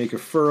it, make a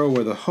furrow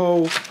with a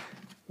hoe,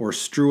 or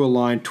strew a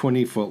line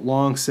 20 foot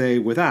long, say,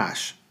 with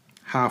ash.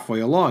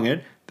 Halfway along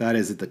it, that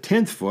is at the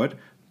 10th foot,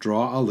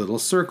 draw a little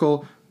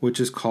circle, which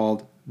is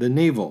called the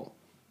navel,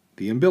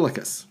 the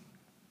umbilicus.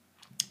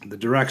 The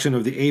direction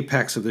of the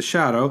apex of the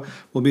shadow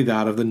will be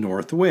that of the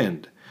north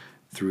wind.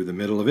 Through the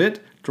middle of it,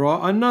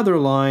 draw another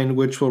line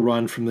which will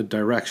run from the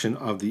direction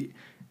of the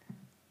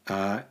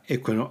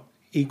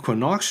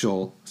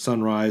equinoctial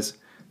sunrise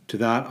to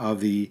that of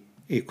the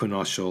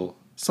equinoctial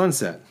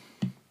sunset.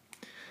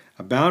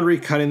 A boundary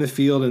cutting the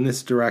field in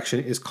this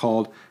direction is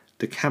called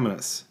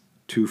decaminus.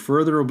 Two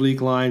further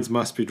oblique lines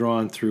must be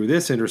drawn through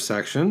this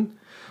intersection,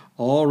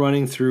 all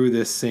running through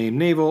this same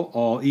navel,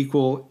 all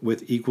equal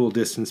with equal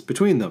distance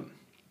between them.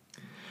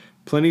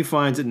 Pliny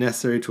finds it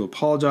necessary to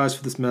apologize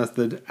for this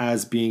method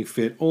as being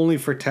fit only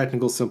for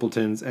technical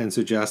simpletons and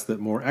suggests that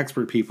more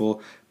expert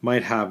people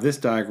might have this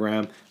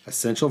diagram,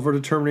 essential for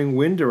determining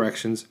wind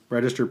directions,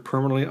 registered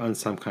permanently on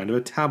some kind of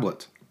a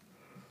tablet.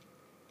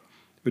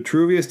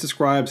 Vitruvius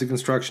describes the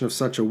construction of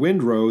such a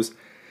wind rose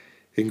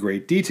in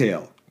great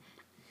detail.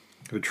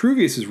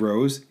 Vitruvius's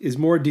rose is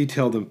more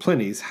detailed than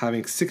Pliny's,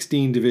 having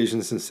 16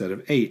 divisions instead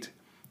of 8.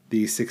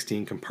 These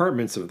 16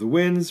 compartments of the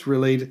winds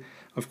relate,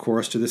 of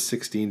course, to the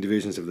 16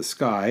 divisions of the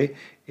sky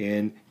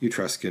in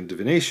Etruscan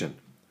divination.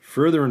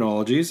 Further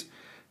analogies,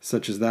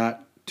 such as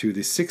that to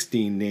the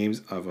 16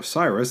 names of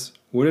Osiris,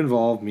 would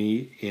involve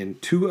me in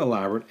too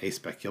elaborate a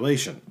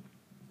speculation.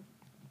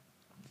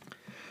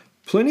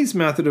 Pliny's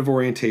method of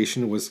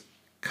orientation was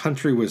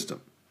country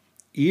wisdom.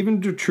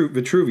 Even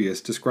Vitruvius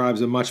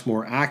describes a much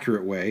more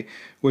accurate way,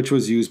 which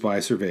was used by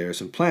surveyors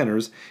and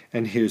planners,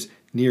 and his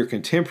near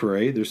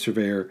contemporary, the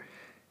surveyor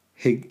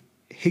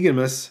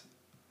Hyginus,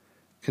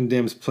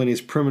 condemns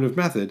Pliny's primitive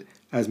method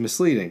as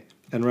misleading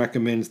and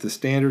recommends the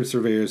standard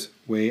surveyor's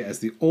way as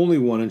the only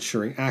one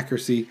ensuring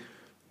accuracy,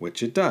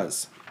 which it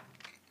does.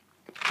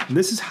 And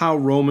this is how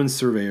Roman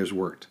surveyors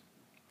worked.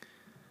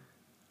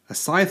 A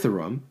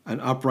scythorum,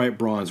 an upright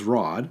bronze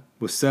rod,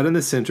 was set in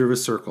the center of a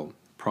circle,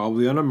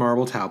 probably on a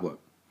marble tablet.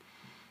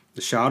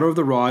 The shadow of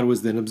the rod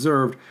was then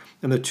observed,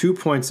 and the 2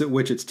 points at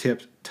which its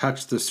tip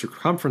touched the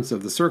circumference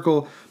of the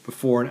circle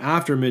before and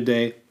after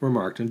midday were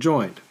marked and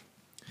joined.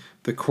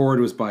 The cord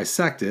was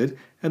bisected,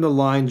 and the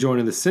line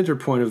joining the center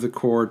point of the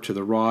cord to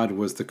the rod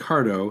was the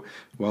cardo,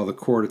 while the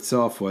cord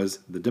itself was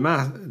the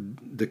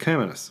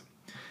decumanus.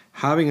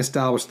 Having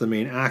established the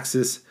main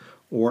axis,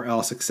 or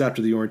else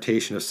accepted the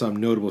orientation of some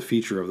notable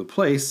feature of the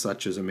place,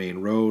 such as a main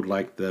road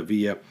like the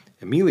Via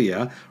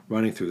Emilia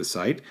running through the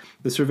site,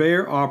 the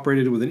surveyor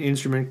operated with an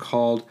instrument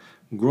called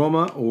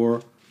groma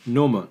or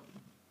gnomon.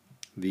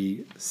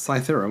 The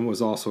citharum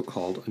was also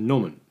called a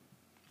gnomon.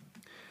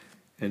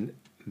 And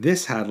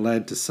this had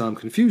led to some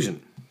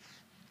confusion.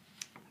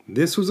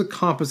 This was a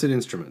composite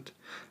instrument,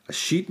 a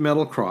sheet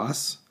metal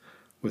cross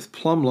with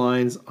plumb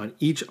lines on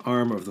each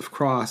arm of the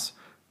cross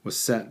was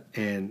set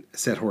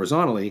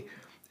horizontally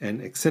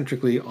and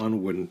eccentrically on a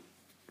wooden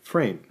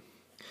frame,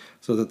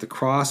 so that the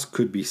cross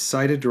could be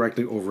sighted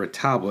directly over a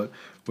tablet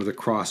with a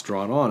cross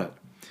drawn on it,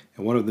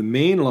 and one of the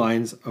main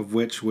lines of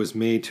which was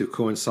made to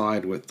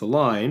coincide with the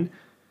line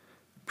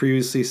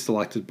previously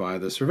selected by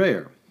the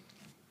surveyor.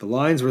 The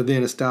lines were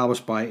then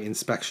established by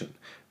inspection.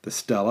 The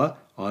stela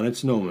on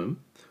its gnomon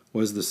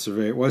was to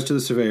the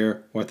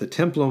surveyor what the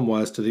templum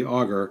was to the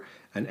augur,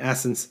 an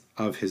essence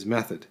of his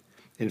method.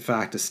 In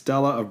fact, a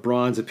stela of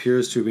bronze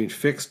appears to have been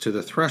fixed to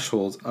the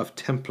thresholds of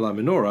templa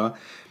minora,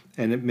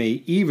 and it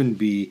may even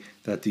be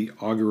that the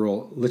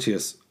augural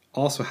litius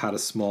also had a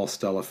small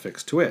stela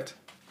fixed to it.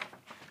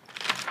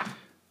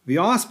 The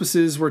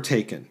auspices were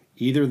taken,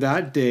 either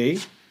that day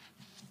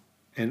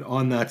and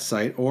on that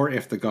site, or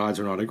if the gods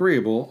are not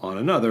agreeable, on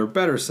another,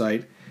 better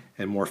site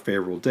and more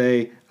favorable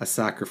day, a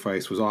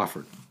sacrifice was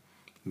offered.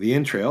 The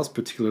entrails,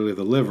 particularly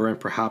the liver and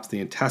perhaps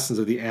the intestines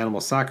of the animal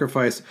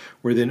sacrifice,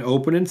 were then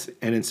opened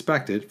and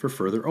inspected for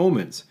further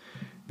omens.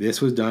 This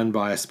was done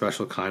by a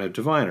special kind of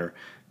diviner,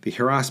 the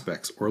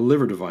haruspics, or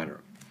liver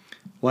diviner.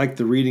 Like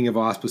the reading of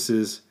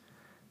auspices,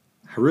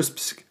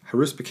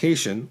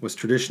 haruspication was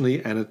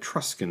traditionally an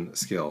Etruscan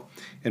skill,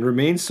 and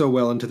remained so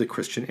well into the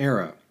Christian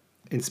era.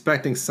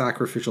 Inspecting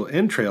sacrificial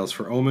entrails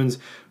for omens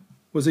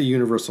was a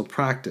universal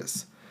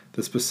practice.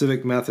 The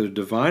specific method of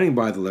divining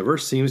by the liver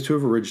seems to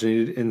have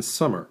originated in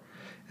Sumer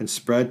and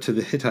spread to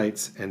the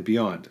Hittites and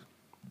beyond.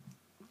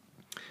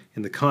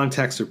 In the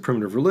context of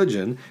primitive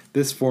religion,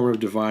 this form of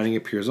divining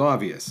appears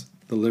obvious.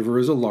 The liver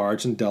is a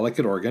large and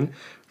delicate organ,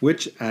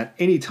 which at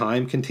any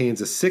time contains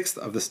a sixth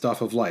of the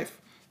stuff of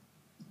life,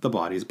 the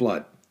body's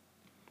blood.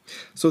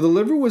 So the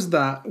liver was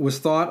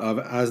thought of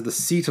as the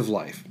seat of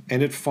life,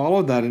 and it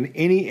followed that in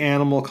any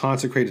animal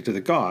consecrated to the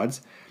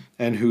gods,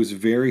 and whose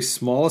very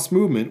smallest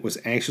movement was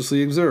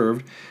anxiously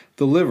observed,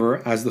 the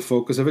liver, as the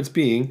focus of its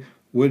being,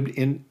 would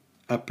in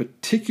a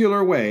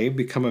particular way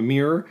become a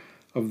mirror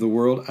of the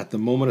world at the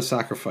moment of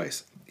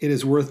sacrifice. It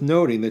is worth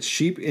noting that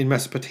sheep in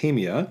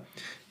Mesopotamia,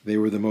 they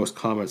were the most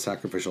common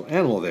sacrificial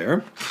animal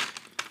there,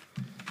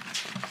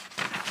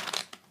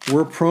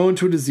 were prone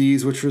to a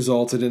disease which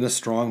resulted in a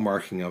strong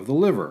marking of the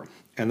liver,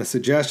 and the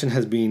suggestion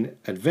has been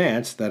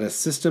advanced that a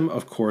system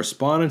of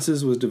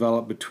correspondences was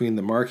developed between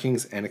the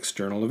markings and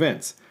external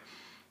events.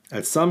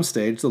 At some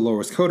stage, the lore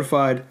was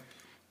codified,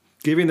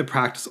 giving the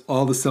practice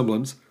all the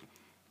semblance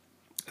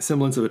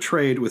of a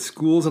trade with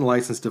schools and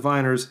licensed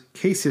diviners,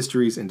 case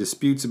histories, and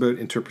disputes about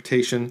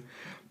interpretation.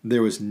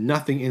 There was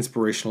nothing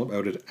inspirational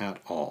about it at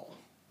all.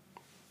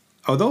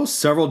 Although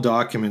several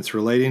documents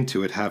relating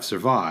to it have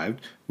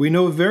survived, we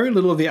know very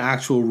little of the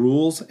actual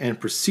rules and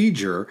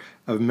procedure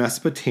of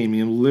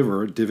Mesopotamian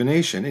liver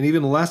divination, and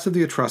even less of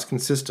the Etruscan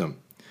system.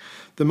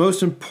 The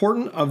most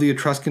important of the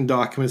Etruscan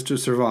documents to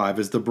survive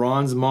is the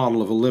bronze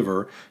model of a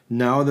liver,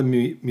 now at the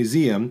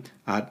museum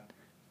at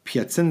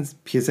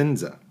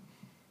Piacenza.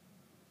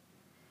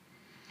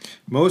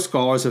 Most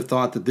scholars have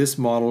thought that this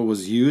model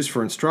was used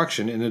for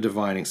instruction in a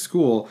divining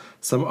school,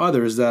 some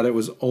others that it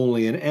was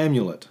only an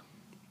amulet.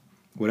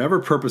 Whatever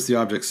purpose the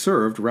object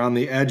served, round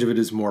the edge of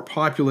its more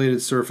populated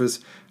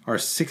surface are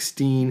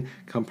 16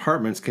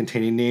 compartments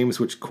containing names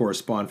which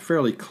correspond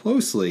fairly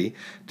closely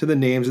to the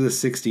names of the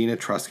 16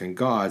 Etruscan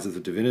gods of the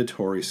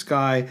divinatory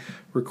sky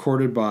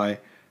recorded by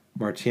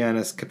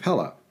Martianus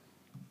Capella.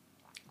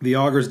 The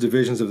augur's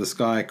divisions of the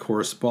sky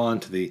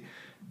correspond to the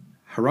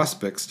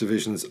haruspics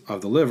divisions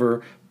of the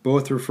liver,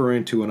 both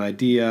referring to an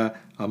idea,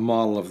 a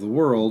model of the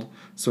world,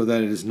 so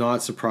that it is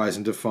not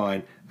surprising to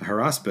find a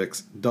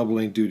haruspics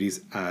doubling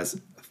duties as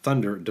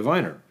thunder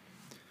diviner.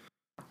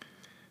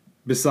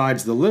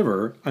 Besides the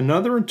liver,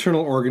 another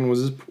internal organ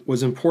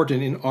was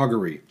important in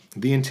augury,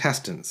 the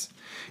intestines.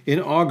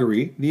 In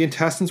augury, the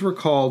intestines were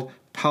called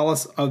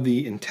palace of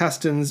the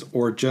intestines,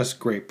 or just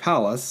great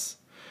palace.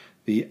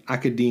 The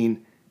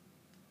Akkadian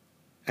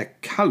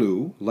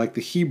Ekalu, like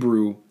the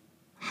Hebrew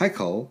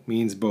Haikal,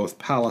 means both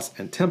palace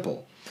and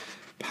temple.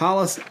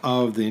 Palace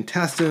of the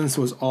intestines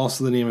was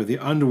also the name of the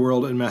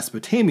underworld in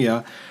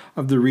Mesopotamia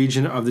of the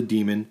region of the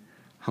demon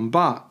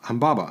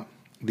Humbaba,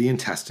 the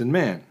intestine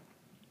man.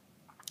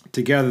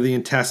 Together, the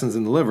intestines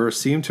and the liver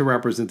seem to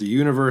represent the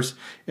universe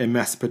in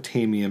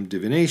Mesopotamian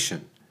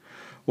divination.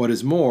 What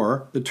is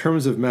more, the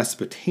terms of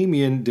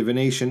Mesopotamian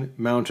divination,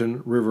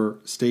 mountain, river,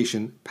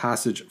 station,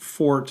 passage,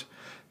 fort,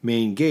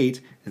 main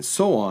gate, and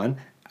so on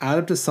add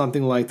up to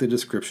something like the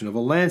description of a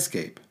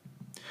landscape.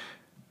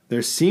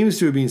 There seems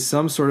to have been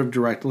some sort of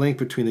direct link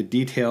between the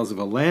details of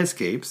a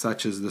landscape,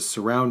 such as the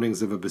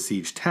surroundings of a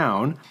besieged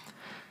town,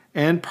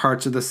 and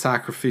parts of the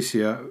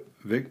sacrificial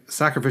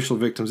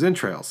victim's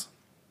entrails.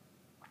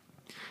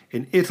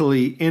 In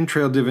Italy,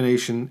 entrail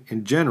divination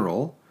in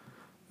general,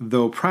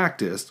 though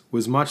practiced,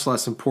 was much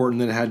less important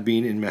than it had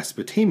been in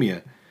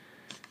Mesopotamia.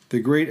 The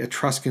great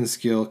Etruscan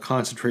skill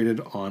concentrated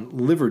on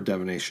liver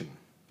divination.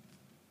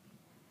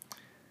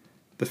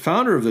 The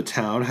founder of the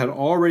town had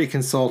already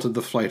consulted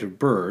the flight of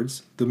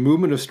birds, the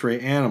movement of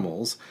stray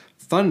animals,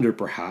 thunder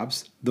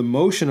perhaps, the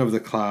motion of the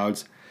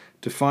clouds,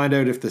 to find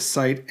out if the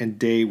site and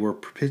day were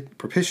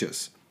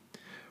propitious.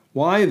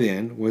 Why,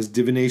 then, was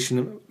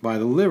divination by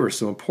the liver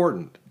so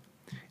important?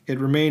 It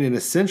remained an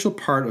essential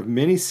part of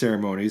many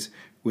ceremonies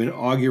when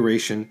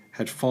auguration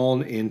had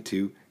fallen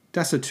into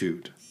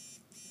desuetude.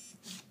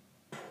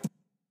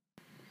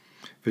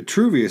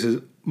 Vitruvius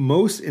is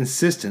most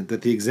insistent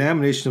that the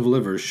examination of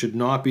livers should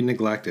not be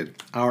neglected.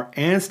 Our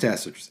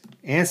ancestors,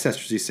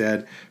 he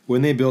said,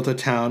 when they built a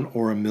town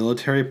or a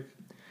military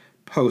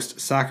post,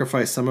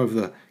 sacrificed some of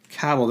the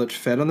cattle that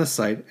fed on the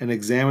site and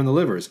examined the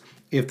livers.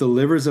 If the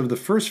livers of the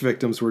first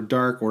victims were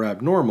dark or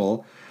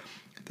abnormal,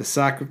 they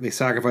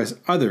sacrificed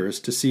others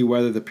to see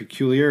whether the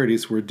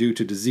peculiarities were due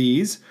to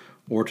disease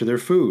or to their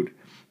food.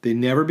 They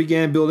never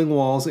began building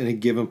walls in a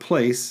given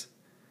place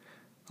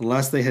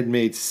unless they had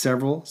made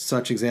several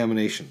such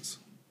examinations.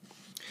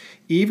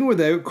 Even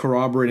without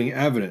corroborating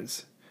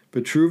evidence,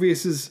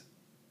 Vitruvius's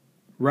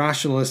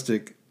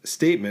rationalistic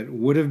statement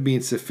would have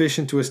been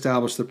sufficient to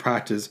establish the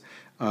practice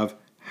of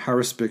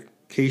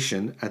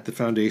haruspication at the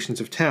foundations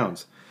of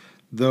towns,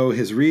 though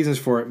his reasons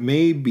for it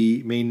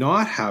may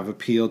not have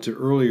appealed to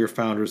earlier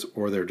founders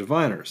or their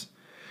diviners.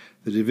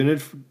 The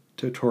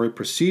divinatory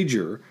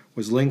procedure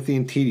was lengthy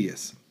and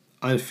tedious.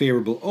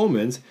 Unfavorable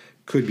omens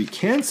could be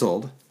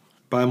cancelled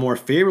by a more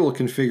favorable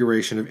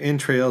configuration of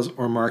entrails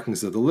or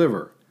markings of the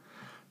liver.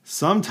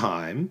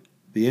 Sometime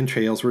the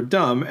entrails were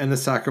dumb and the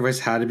sacrifice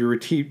had to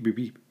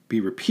be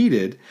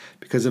repeated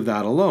because of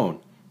that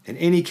alone. In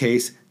any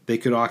case, they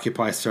could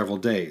occupy several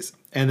days,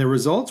 and the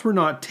results were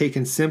not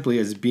taken simply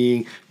as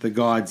being the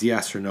god's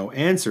yes or no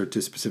answer to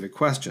a specific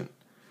question,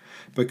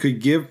 but could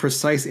give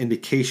precise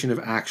indication of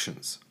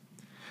actions.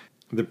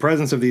 The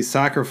presence of these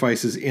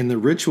sacrifices in the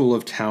ritual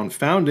of town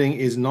founding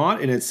is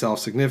not in itself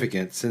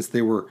significant, since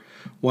they were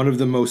one of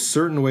the most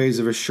certain ways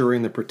of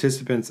assuring the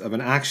participants of an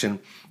action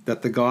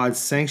that the gods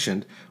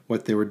sanctioned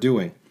what they were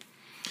doing.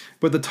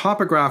 But the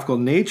topographical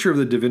nature of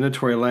the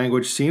divinatory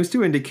language seems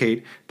to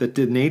indicate that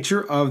the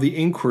nature of the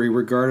inquiry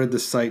regarded the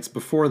sites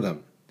before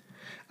them.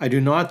 I do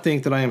not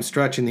think that I am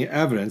stretching the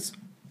evidence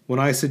when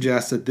I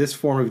suggest that this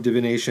form of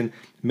divination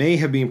may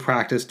have been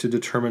practiced to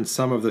determine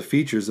some of the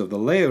features of the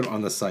layout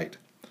on the site.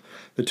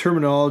 The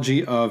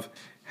terminology of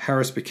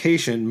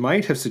haruspication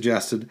might have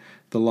suggested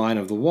the line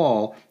of the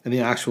wall and the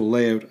actual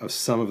layout of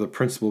some of the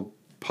principal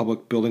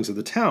public buildings of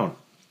the town.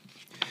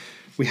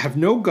 We have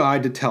no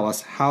guide to tell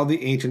us how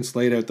the ancients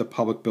laid out the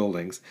public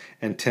buildings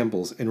and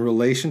temples in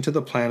relation to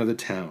the plan of the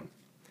town.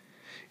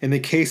 In the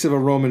case of a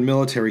Roman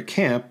military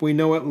camp, we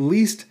know at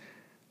least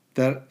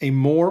that a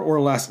more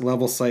or less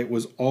level site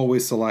was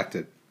always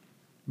selected.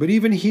 But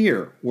even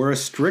here, where a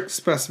strict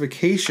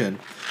specification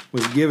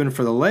was given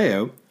for the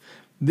layout,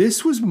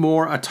 this was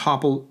more a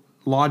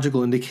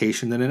topological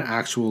indication than an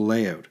actual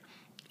layout,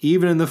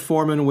 even in the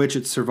form in which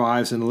it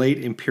survives in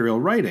late imperial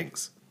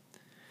writings.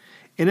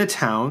 In a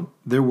town,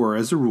 there were,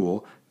 as a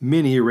rule,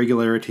 many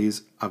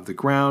irregularities of the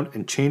ground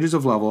and changes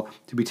of level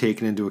to be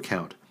taken into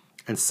account,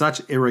 and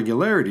such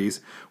irregularities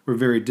were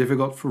very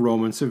difficult for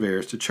Roman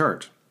surveyors to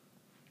chart.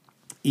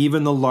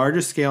 Even the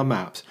largest scale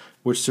maps,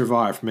 which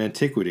survive from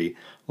antiquity,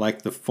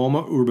 like the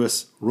Foma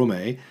Urbis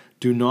Romae,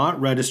 do not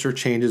register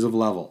changes of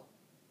level.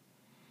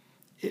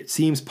 It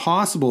seems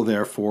possible,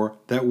 therefore,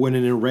 that when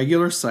an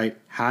irregular site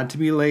had to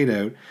be laid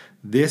out,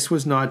 this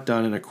was not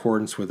done in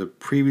accordance with a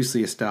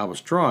previously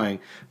established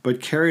drawing,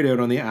 but carried out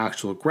on the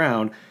actual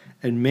ground,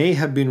 and may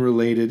have been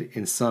related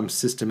in some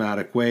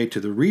systematic way to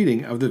the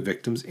reading of the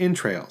victim's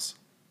entrails.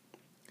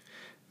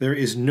 There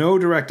is no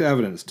direct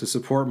evidence to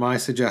support my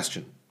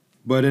suggestion,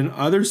 but in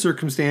other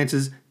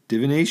circumstances,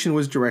 divination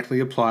was directly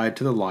applied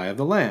to the lie of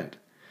the land.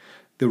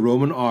 The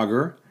Roman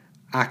augur,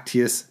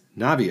 Actius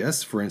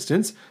Navius, for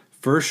instance,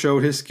 first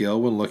showed his skill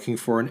when looking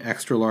for an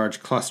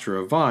extra-large cluster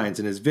of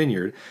vines in his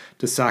vineyard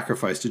to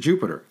sacrifice to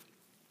Jupiter.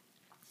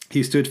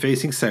 He stood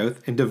facing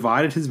south and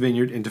divided his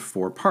vineyard into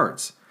 4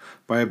 parts.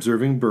 By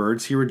observing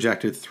birds, he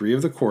rejected 3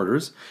 of the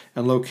quarters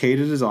and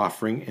located his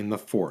offering in the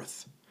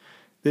 4th.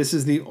 This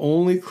is the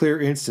only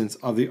clear instance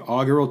of the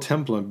augural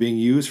templum being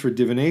used for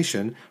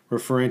divination,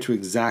 referring to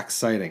exact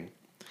sighting.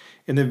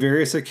 In the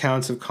various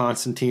accounts of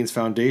Constantine's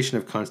foundation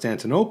of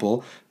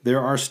Constantinople, there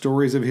are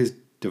stories of his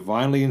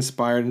divinely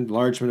inspired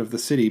enlargement of the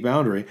city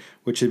boundary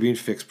which had been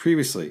fixed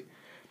previously.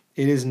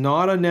 It is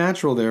not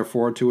unnatural,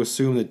 therefore, to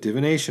assume that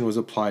divination was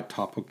applied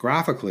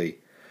topographically,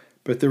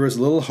 but there is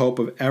little hope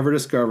of ever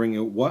discovering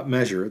in what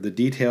measure the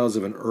details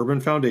of an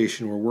urban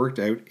foundation were worked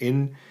out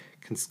in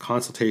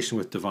consultation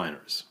with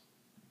diviners.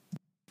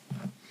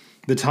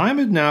 The time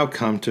had now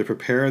come to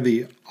prepare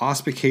the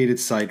auspicated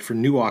site for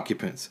new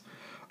occupants.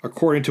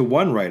 According to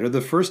one writer,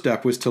 the first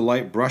step was to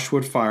light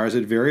brushwood fires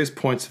at various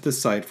points of the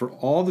site for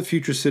all the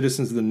future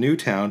citizens of the new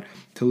town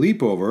to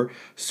leap over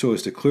so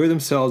as to clear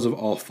themselves of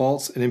all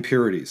faults and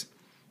impurities.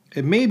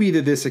 It may be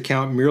that this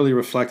account merely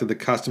reflected the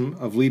custom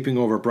of leaping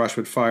over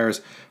brushwood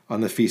fires on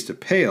the Feast of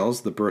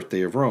Pails, the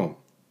birthday of Rome.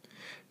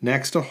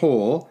 Next,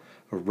 a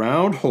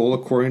round hole,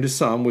 according to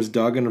some, was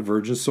dug in a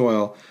virgin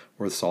soil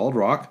or solid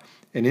rock,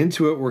 and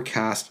into it were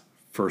cast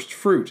first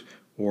fruit,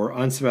 or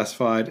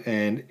unspecified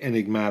and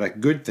enigmatic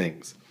good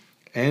things,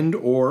 and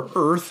or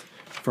earth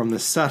from the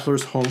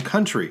settler's home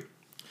country.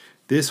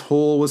 This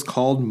hole was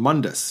called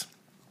mundus.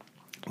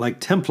 Like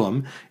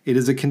templum, it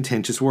is a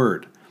contentious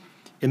word.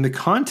 In the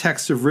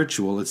context of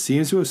ritual, it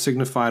seems to have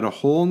signified a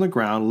hole in the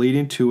ground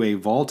leading to a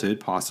vaulted,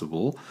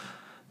 possible,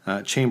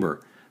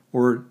 chamber,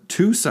 or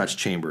two such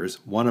chambers,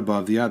 one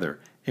above the other,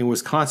 and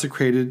was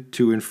consecrated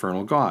to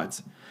infernal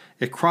gods.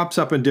 It crops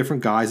up in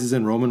different guises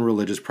in Roman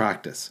religious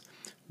practice.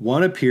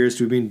 One appears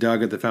to have been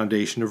dug at the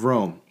foundation of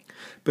Rome.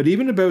 But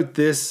even about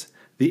this,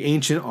 the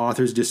ancient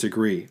authors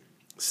disagree.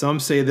 Some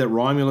say that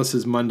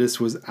Romulus's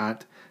mundus was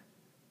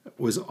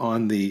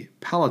on the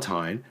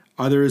Palatine,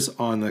 others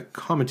on the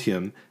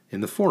Comitium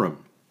in the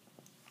Forum.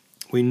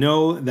 We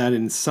know that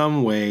in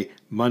some way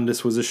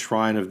mundus was a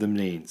shrine of the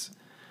Manes,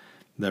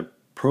 the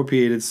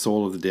propitiated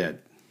soul of the dead.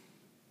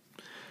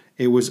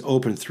 It was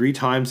open 3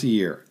 times a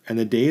year, and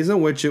the days on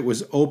which it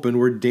was open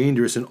were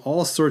dangerous, and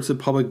all sorts of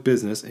public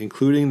business,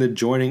 including the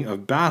joining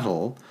of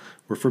battle,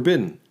 were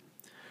forbidden.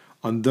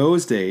 On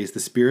those days, the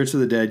spirits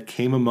of the dead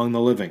came among the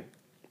living.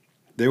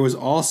 There was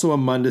also a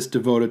mundus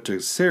devoted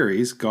to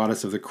Ceres,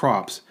 goddess of the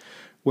crops,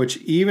 which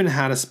even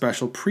had a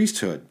special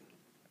priesthood.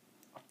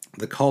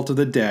 The cult of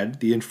the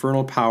dead, the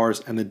infernal powers,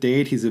 and the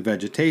deities of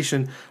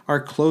vegetation are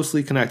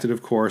closely connected,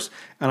 of course,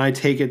 and I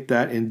take it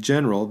that in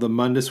general the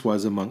mundus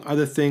was, among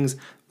other things,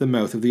 the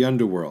mouth of the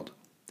underworld.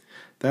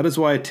 That is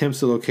why attempts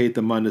to locate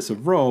the mundus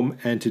of Rome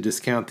and to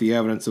discount the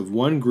evidence of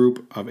one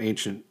group of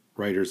ancient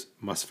writers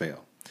must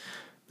fail.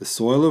 The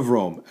soil of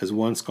Rome, as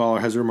one scholar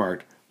has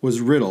remarked,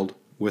 was riddled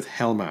with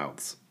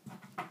hellmouths.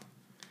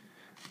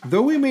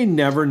 Though we may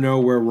never know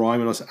where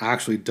Romulus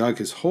actually dug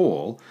his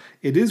hole,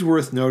 it is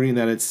worth noting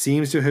that it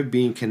seems to have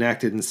been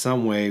connected in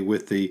some way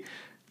with the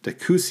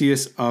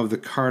Decusius of the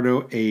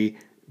Cardo a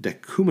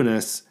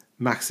Decumanus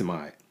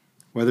Maximi.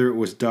 Whether it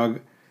was dug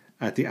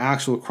at the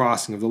actual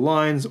crossing of the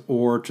lines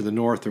or to the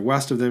north or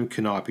west of them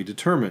cannot be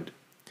determined.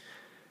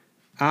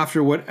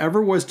 After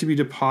whatever was to be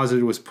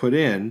deposited was put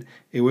in,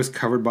 it was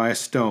covered by a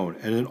stone,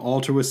 and an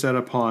altar was set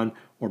upon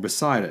or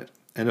beside it,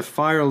 and a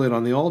fire lit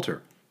on the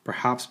altar,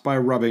 perhaps by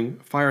rubbing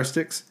fire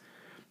sticks.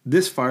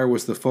 This fire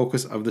was the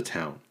focus of the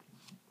town.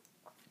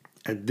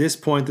 At this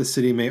point, the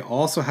city may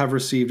also have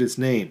received its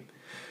name.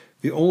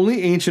 The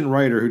only ancient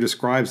writer who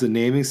describes the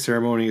naming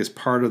ceremony as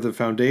part of the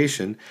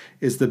foundation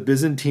is the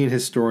Byzantine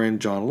historian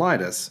John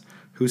Litus,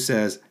 who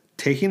says,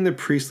 taking the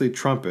priestly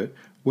trumpet,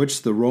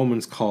 which the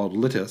Romans called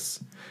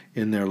litus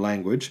in their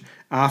language,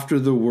 after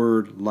the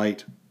word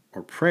light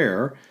or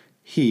prayer,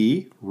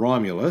 he,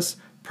 Romulus,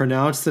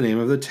 pronounced the name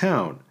of the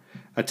town.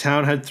 A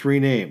town had 3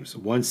 names,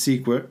 one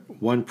secret,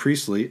 one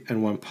priestly,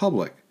 and one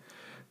public.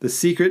 The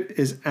secret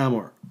is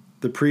Amor,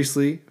 the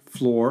priestly,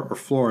 Flor or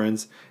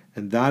Florens,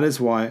 and that is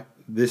why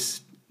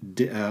this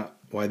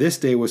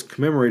day was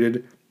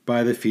commemorated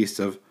by the feast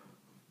of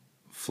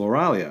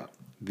Floralia.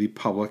 The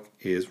public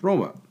is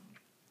Roma.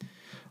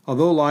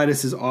 Although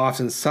Litus is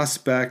often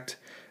suspect,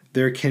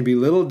 there can be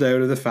little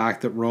doubt of the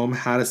fact that Rome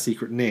had a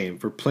secret name,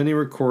 for Pliny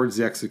records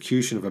the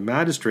execution of a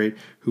magistrate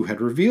who had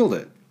revealed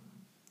it.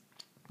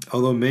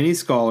 Although many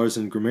scholars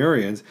and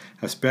grammarians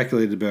have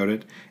speculated about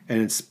it, and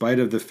in spite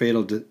of the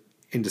fatal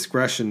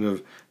indiscretion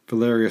of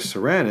Valerius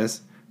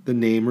Soranus, the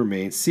name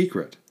remains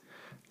secret.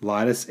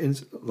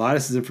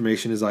 Litus's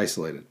information is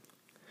isolated.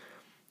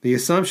 The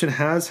assumption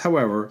has,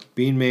 however,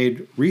 been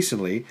made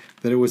recently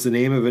that it was the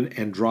name of an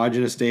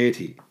androgynous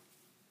deity.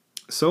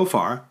 So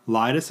far,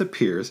 Litus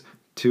appears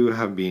to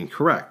have been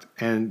correct,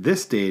 and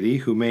this deity,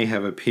 who may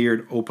have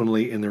appeared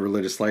openly in the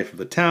religious life of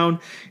the town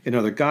in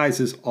other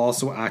guises,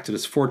 also acted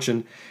as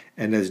fortune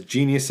and as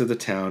genius of the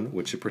town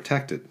which it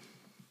protected.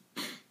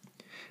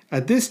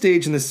 At this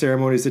stage in the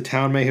ceremonies, the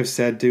town may have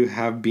said to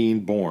have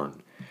been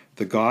born.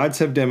 The gods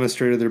have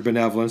demonstrated their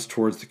benevolence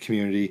towards the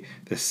community.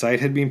 The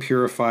site had been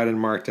purified and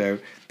marked out.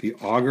 The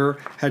augur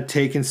had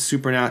taken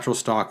supernatural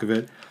stock of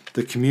it.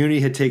 The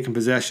community had taken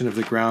possession of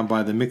the ground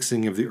by the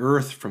mixing of the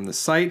earth from the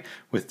site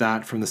with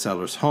that from the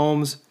settlers'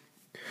 homes.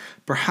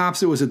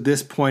 Perhaps it was at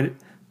this point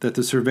that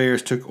the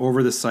surveyors took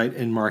over the site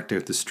and marked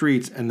out the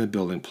streets and the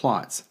building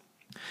plots.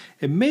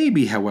 It may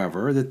be,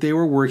 however, that they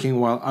were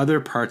working while other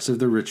parts of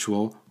the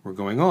ritual were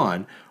going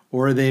on,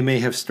 or they may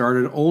have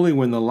started only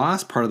when the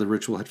last part of the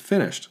ritual had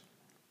finished.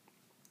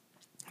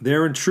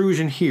 Their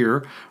intrusion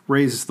here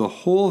raises the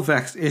whole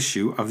vexed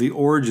issue of the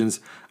origins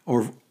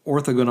of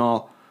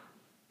orthogonal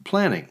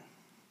planning,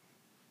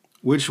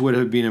 which would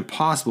have been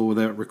impossible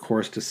without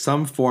recourse to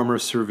some form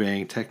of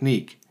surveying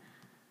technique.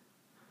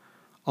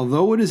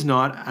 Although it is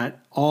not at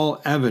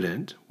all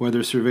evident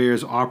whether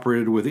surveyors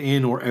operated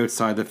within or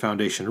outside the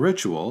foundation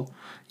ritual,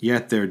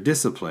 yet their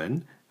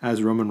discipline,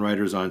 as Roman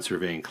writers on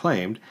surveying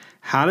claimed,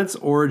 had its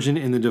origin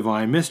in the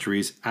divine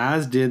mysteries,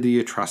 as did the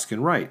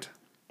Etruscan rite.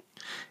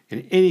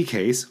 In any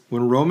case,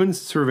 when Roman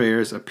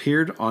surveyors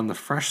appeared on the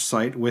fresh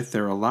site with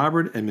their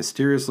elaborate and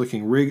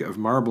mysterious-looking rig of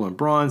marble and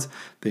bronze,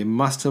 they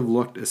must have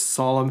looked as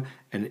solemn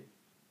and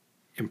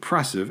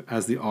impressive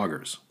as the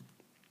augurs.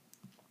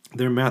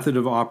 Their method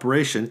of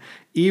operation,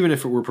 even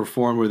if it were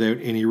performed without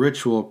any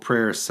ritual,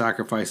 prayers,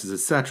 sacrifices,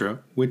 etc.,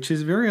 which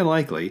is very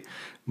unlikely,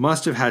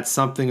 must have had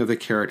something of the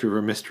character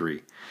of a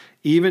mystery.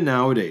 Even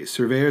nowadays,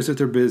 surveyors at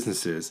their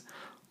businesses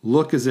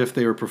look as if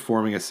they were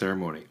performing a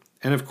ceremony.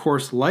 And of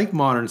course, like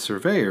modern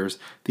surveyors,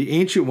 the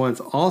ancient ones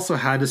also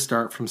had to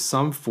start from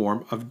some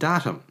form of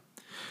datum.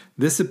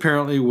 This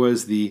apparently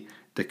was the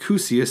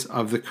decusius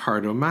of the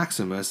Cardo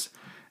Maximus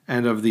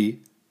and of the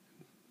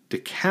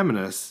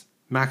Decaminus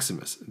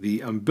Maximus,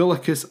 the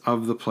umbilicus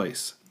of the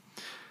place.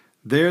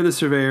 There the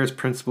surveyor's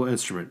principal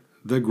instrument,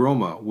 the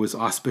groma, was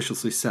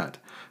auspiciously set.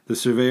 The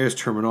surveyor's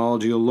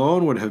terminology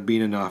alone would have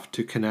been enough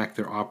to connect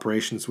their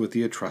operations with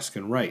the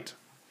Etruscan rite.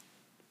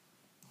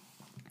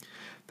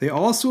 They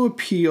also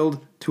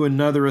appealed to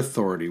another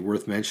authority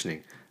worth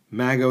mentioning,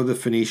 Mago the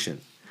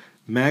Phoenician.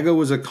 Mago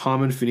was a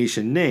common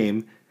Phoenician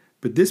name,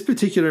 but this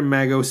particular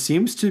Mago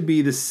seems to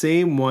be the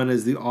same one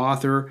as the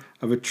author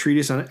of a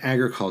treatise on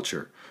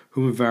agriculture,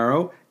 whom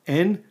Varro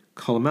and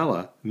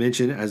Columella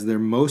mention as their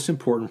most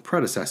important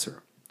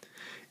predecessor.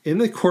 In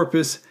the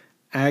Corpus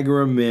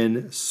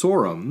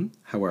Agramensorum,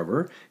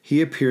 however,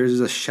 he appears as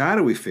a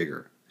shadowy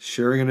figure,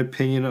 sharing an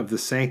opinion of the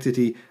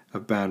sanctity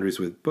of boundaries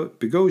with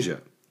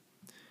Boeotia.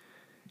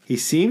 He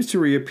seems to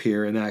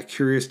reappear in that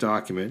curious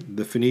document,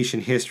 the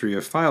Phoenician history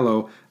of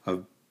Philo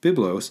of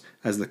Byblos,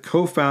 as the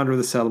co-founder of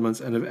the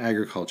settlements and of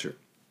agriculture.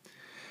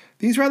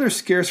 These rather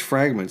scarce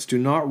fragments do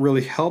not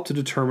really help to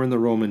determine the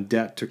Roman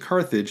debt to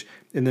Carthage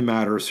in the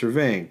matter of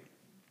surveying,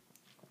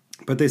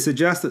 but they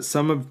suggest that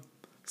some of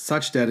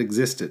such debt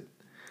existed.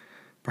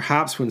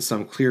 Perhaps when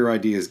some clear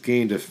ideas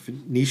gained of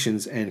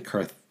Phoenicians and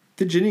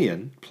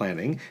Carthaginian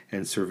planning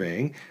and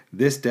surveying,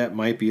 this debt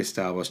might be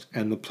established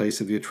and the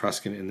place of the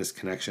Etruscan in this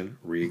connection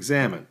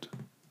re-examined.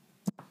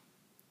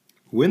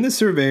 When the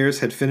surveyors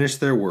had finished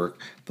their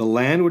work, the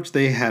land which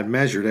they had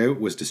measured out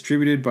was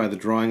distributed by the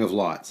drawing of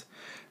lots.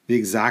 The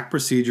exact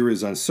procedure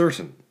is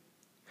uncertain,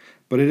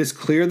 but it is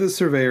clear the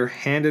surveyor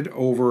handed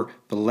over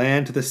the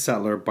land to the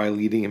settler by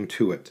leading him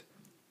to it.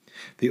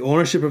 The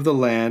ownership of the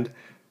land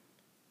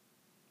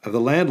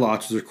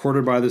lots was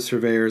recorded by the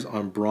surveyors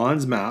on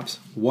bronze maps,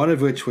 one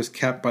of which was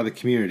kept by the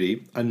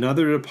community,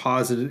 another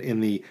deposited in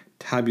the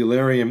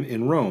tabularium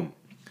in Rome.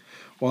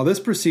 While this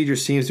procedure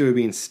seems to have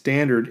been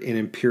standard in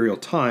imperial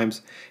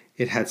times,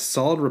 it had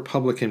solid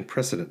republican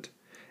precedent,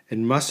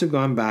 and must have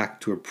gone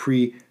back to a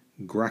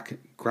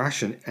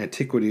pre-Gratian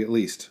antiquity at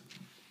least.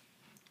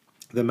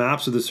 The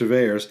maps of the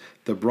surveyors,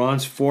 the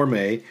bronze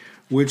formae,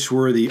 which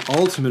were the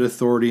ultimate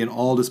authority in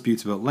all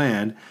disputes about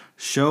land,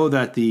 show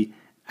that the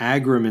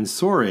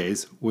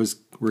agrimensores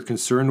were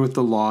concerned with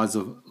the laws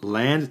of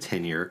land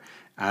tenure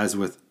as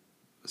with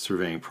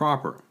surveying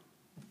proper.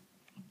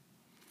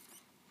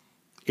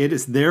 It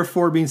is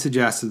therefore being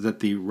suggested that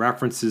the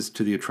references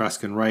to the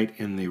Etruscan rite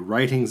in the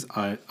writings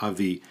of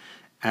the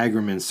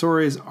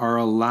agrimensores are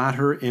a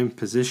latter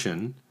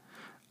imposition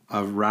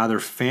of rather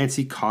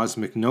fancy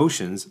cosmic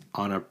notions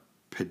on a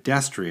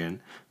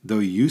pedestrian, though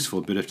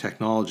useful bit of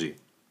technology.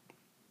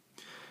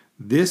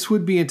 This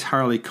would be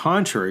entirely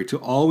contrary to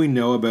all we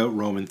know about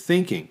Roman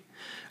thinking.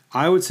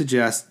 I would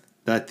suggest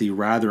that the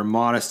rather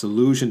modest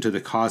allusion to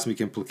the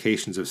cosmic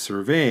implications of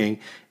surveying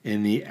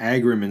in the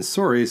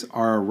agrimensores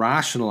are a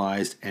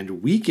rationalized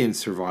and weakened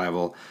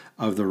survival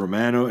of the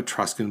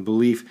Romano-Etruscan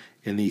belief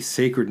in the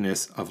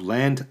sacredness of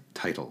land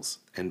titles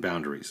and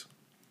boundaries.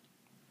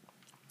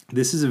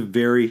 This is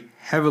very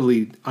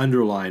heavily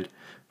underlined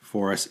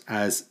for us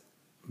as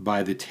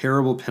by the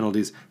terrible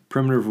penalties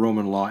primitive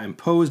Roman law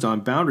imposed on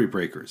boundary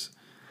breakers,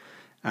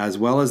 as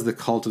well as the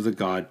cult of the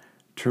god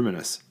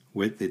Terminus,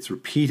 with its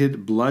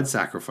repeated blood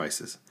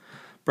sacrifices.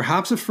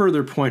 Perhaps a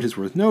further point is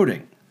worth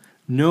noting.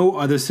 No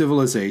other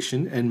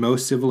civilization, and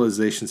most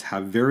civilizations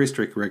have very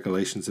strict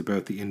regulations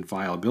about the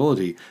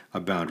inviolability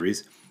of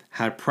boundaries,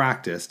 had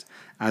practiced,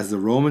 as the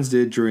Romans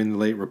did during the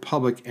late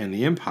Republic and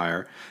the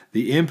Empire,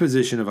 the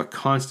imposition of a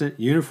constant,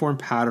 uniform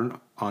pattern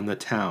on the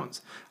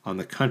towns, on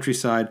the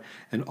countryside,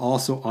 and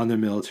also on their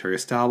military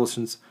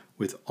establishments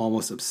with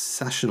almost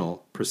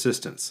obsessional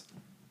persistence.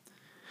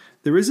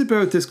 There is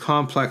about this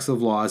complex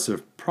of laws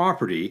of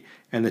property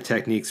and the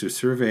techniques of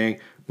surveying,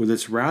 with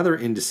its rather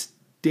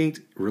indistinct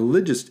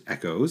religious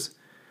echoes,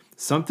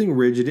 something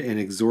rigid and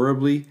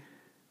inexorably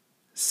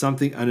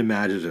something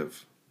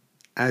unimaginative,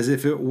 as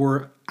if it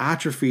were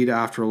atrophied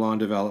after a long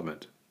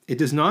development. It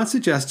does not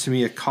suggest to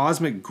me a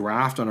cosmic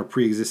graft on a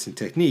pre-existing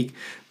technique,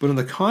 but on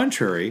the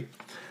contrary,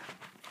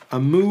 a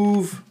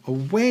move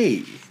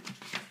away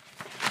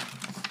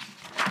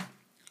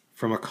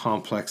from a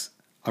complex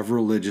of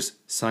religious,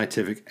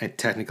 scientific, and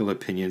technical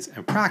opinions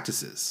and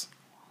practices.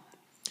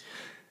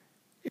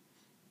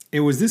 It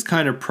was this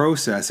kind of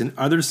process in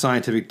other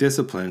scientific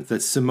disciplines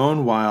that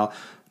Simone Weil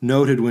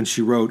noted when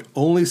she wrote,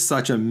 "Only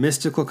such a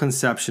mystical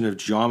conception of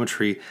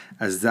geometry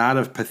as that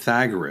of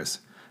Pythagoras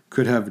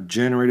could have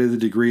generated the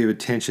degree of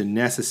attention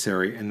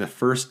necessary in the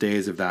first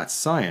days of that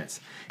science.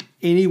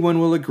 Anyone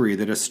will agree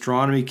that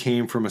astronomy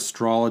came from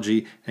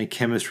astrology and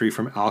chemistry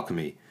from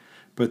alchemy,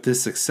 but this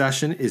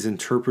succession is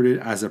interpreted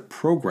as a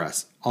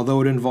progress,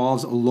 although it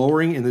involves a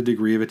lowering in the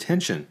degree of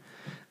attention.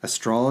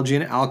 Astrology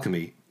and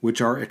alchemy, which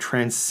are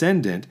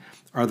transcendent,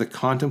 are the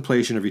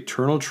contemplation of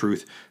eternal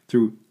truth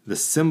through the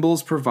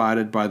symbols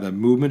provided by the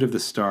movement of the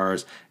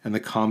stars and the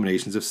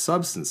combinations of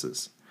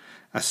substances.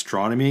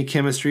 Astronomy and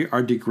chemistry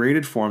are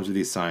degraded forms of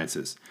these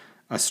sciences.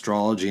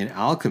 Astrology and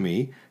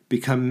alchemy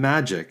become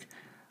magic,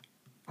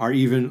 are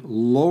even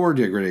lower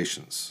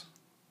degradations.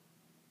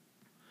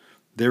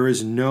 There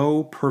is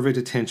no perfect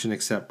attention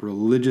except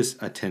religious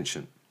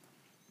attention."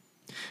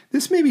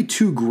 This may be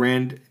too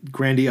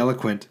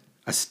grandiloquent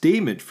a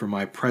statement for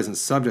my present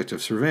subject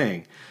of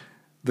surveying.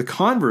 The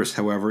converse,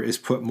 however, is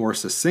put more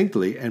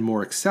succinctly and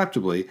more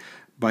acceptably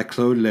by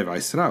Claude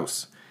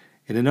Lévi-Strauss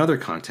in another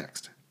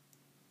context.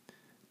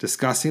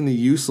 Discussing the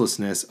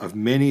uselessness of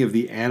many of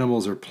the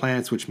animals or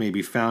plants which may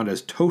be found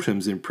as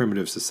totems in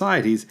primitive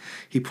societies,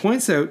 he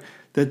points out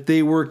that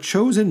they were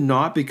chosen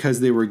not because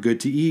they were good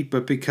to eat,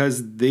 but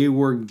because they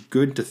were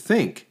good to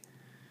think.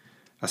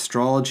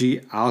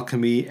 Astrology,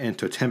 alchemy, and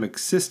totemic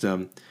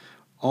system,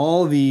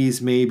 all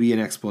these may be an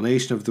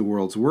explanation of the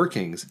world's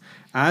workings,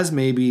 as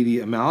may be the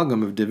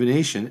amalgam of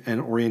divination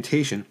and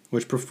orientation,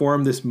 which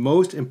performed this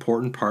most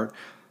important part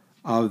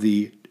of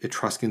the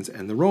Etruscans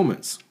and the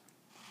Romans.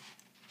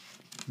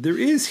 There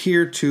is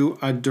here, too,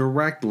 a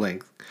direct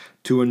link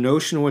to a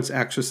notion which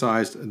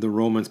exercised the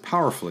Romans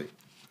powerfully.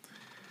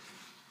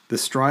 The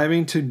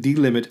striving to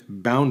delimit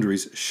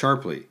boundaries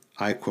sharply,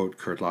 I quote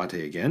Kurt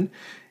Latte again,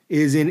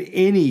 is in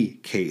any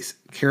case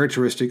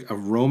characteristic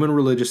of Roman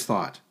religious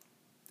thought.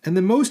 And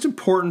the most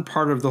important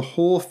part of the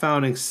whole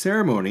founding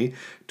ceremony,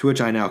 to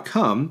which I now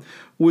come,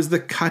 was the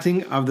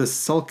cutting of the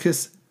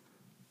sulcus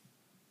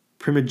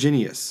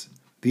primigenius,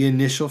 the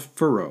initial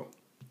furrow.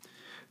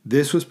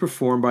 This was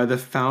performed by the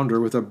founder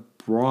with a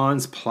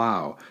bronze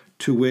plow,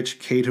 to which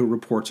Cato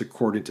reports,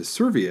 according to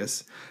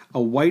Servius,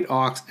 a white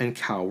ox and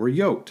cow were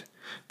yoked,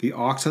 the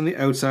ox on the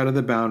outside of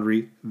the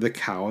boundary, the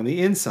cow on the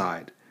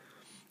inside.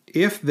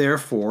 If,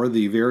 therefore,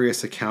 the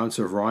various accounts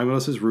of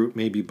Romulus's route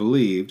may be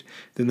believed,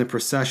 then the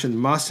procession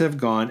must have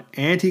gone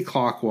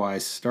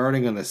anti-clockwise,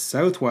 starting on the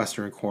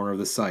southwestern corner of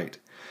the site.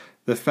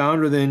 The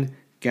founder then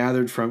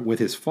gathered with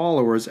his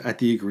followers at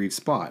the agreed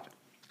spot.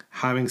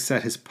 Having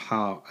set his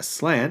plow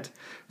aslant,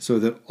 so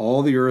that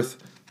all the earth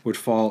would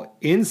fall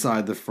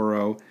inside the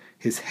furrow,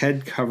 his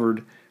head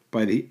covered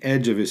by the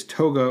edge of his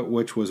toga,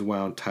 which was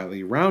wound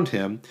tightly round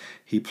him,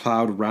 he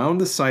plowed round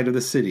the site of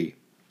the city.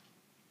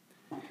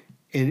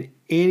 If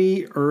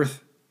any earth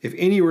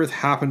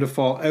happened to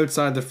fall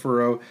outside the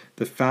furrow,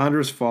 the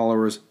founder's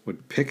followers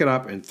would pick it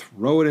up and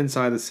throw it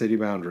inside the city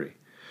boundary.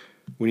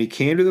 When he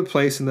came to the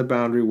place in the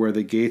boundary where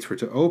the gates were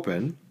to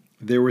open,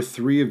 there were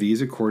 3 of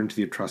these according to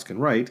the Etruscan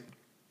rite.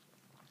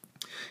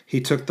 He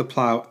took the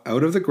plow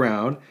out of the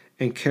ground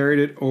and carried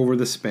it over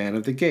the span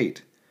of the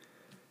gate.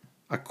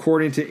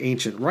 According to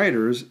ancient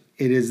writers,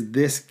 it is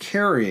this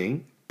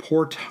carrying,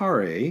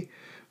 portare,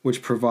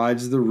 which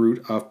provides the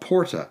root of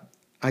porta,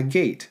 a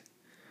gate.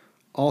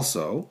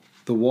 Also,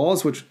 the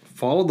walls which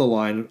followed the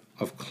line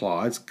of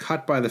clods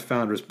cut by the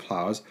founders'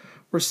 plows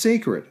were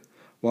sacred,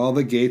 while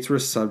the gates were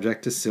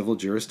subject to civil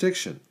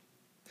jurisdiction.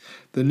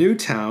 The new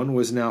town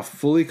was now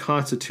fully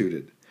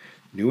constituted.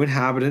 New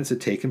inhabitants had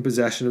taken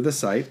possession of the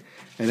site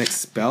and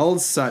expelled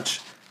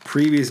such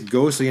previous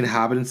ghostly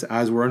inhabitants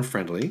as were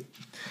unfriendly.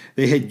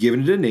 They had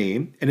given it a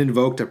name and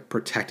invoked a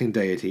protecting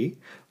deity,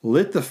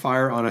 lit the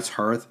fire on its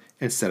hearth,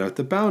 and set out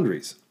the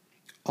boundaries.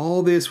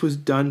 All this was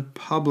done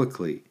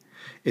publicly.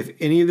 If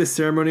any of the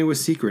ceremony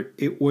was secret,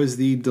 it was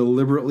the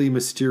deliberately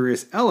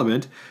mysterious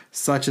element,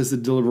 such as the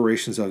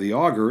deliberations of the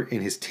augur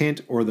in his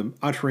tent or the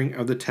uttering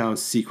of the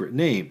town's secret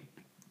name.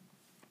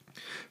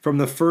 From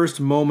the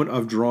first moment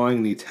of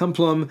drawing the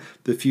templum,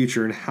 the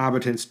future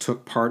inhabitants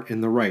took part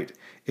in the rite,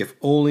 if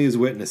only as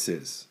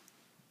witnesses.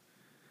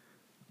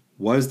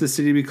 Was the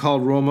city to be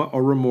called Roma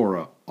or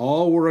Remora?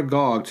 All were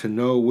agog to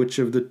know which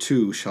of the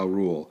two shall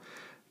rule.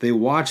 They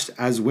watched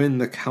as when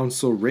the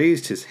council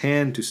raised his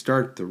hand to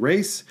start the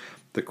race,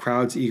 the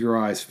crowd's eager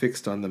eyes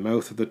fixed on the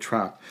mouth of the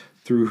trap,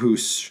 through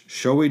whose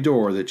showy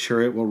door the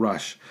chariot will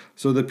rush.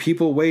 So the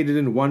people waited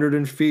and wondered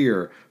in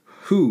fear,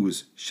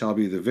 whose shall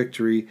be the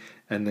victory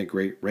and the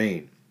great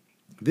reign.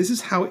 This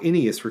is how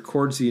Ennius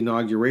records the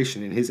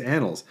inauguration in his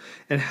annals,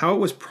 and how it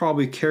was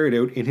probably carried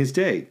out in his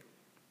day.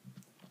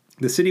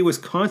 The city was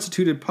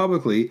constituted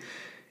publicly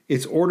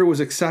Its order was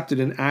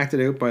accepted and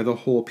acted out by the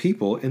whole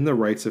people in the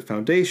rites of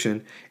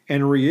foundation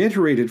and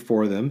reiterated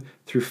for them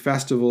through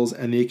festivals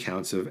and the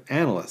accounts of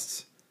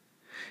annalists.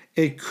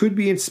 It could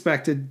be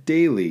inspected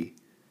daily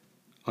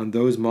on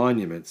those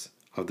monuments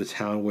of the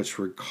town which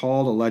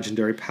recalled a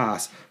legendary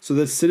past, so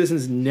that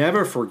citizens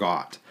never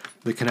forgot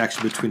the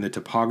connection between the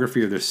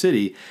topography of their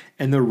city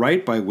and the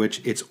rite by which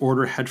its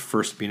order had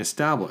first been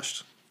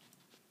established.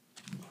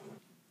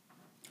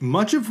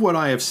 Much of what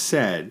I have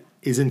said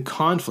is in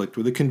conflict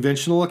with the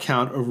conventional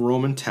account of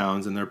Roman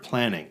towns and their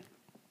planning.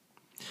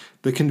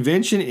 The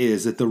convention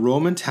is that the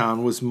Roman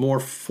town was a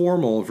more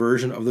formal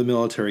version of the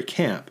military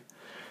camp.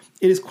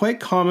 It is quite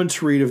common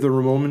to read of the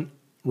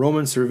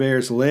Roman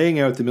surveyors laying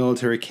out the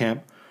military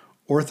camp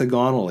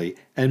orthogonally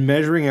and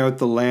measuring out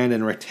the land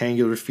in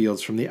rectangular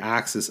fields from the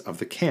axis of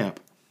the camp.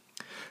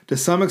 To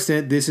some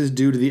extent, this is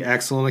due to the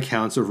excellent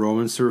accounts of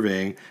Roman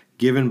surveying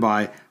given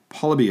by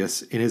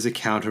Polybius in his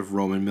account of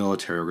Roman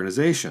military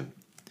organization.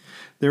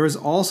 There is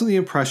also the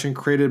impression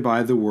created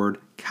by the word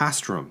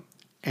castrum,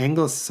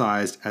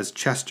 anglicized as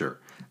Chester,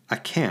 a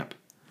camp,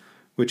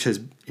 which has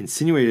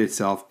insinuated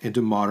itself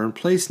into modern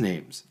place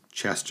names: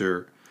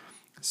 Chester,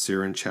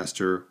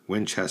 Cirencester,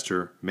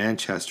 Winchester,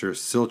 Manchester,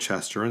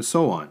 Silchester, and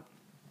so on.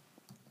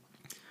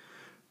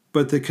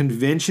 But the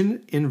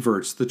convention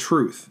inverts the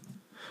truth.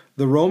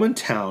 The Roman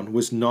town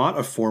was not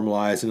a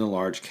formalized and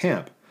enlarged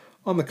camp.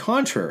 On the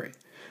contrary,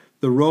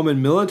 the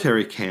Roman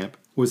military camp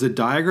was a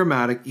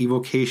diagrammatic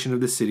evocation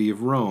of the city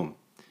of Rome,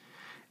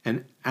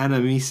 an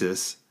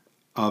anamnesis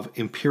of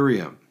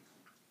imperium.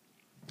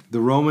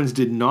 The Romans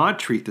did not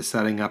treat the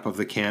setting up of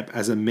the camp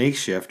as a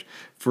makeshift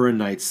for a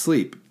night's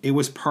sleep. It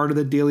was part of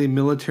the daily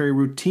military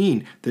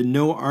routine that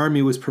no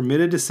army was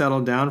permitted to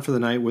settle down for the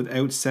night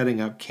without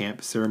setting up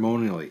camp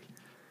ceremonially.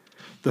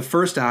 The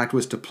first act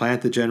was to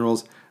plant the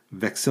general's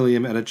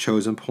vexillium at a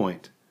chosen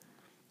point.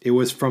 It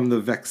was from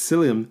the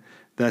vexillium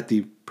that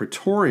the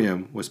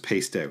praetorium was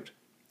paced out.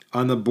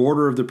 On the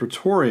border of the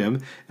praetorium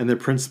and the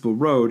principal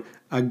road,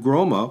 a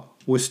groma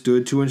was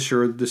stood to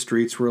ensure that the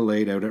streets were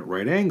laid out at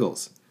right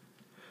angles.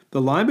 The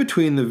line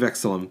between the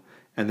vexillum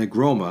and the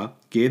groma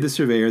gave the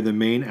surveyor the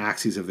main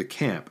axes of the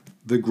camp.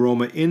 The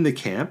groma in the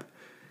camp,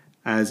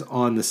 as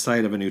on the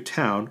site of a new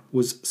town,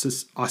 was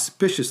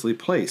auspiciously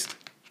placed.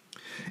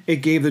 It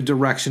gave the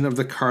direction of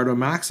the Cardo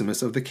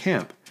Maximus of the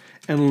camp,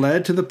 and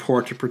led to the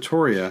Porta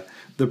Praetoria,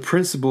 the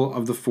principal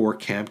of the 4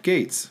 camp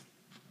gates.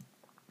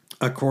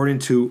 According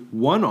to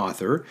one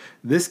author,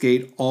 this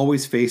gate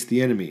always faced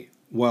the enemy,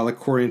 while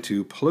according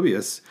to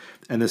Polybius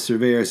and the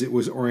surveyors it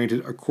was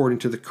oriented according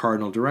to the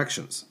cardinal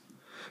directions.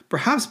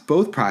 Perhaps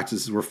both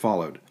practices were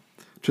followed.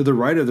 To the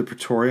right of the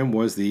Praetorium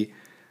was the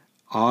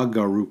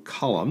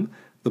Agaruculum,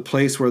 the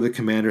place where the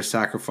commander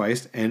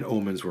sacrificed and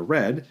omens were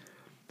read,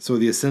 so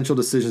the essential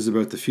decisions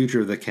about the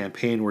future of the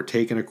campaign were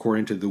taken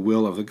according to the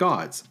will of the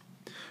gods.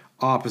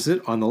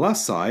 Opposite, on the left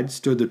side,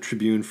 stood the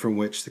tribune from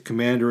which the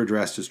commander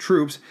addressed his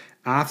troops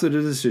after the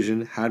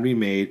decision had been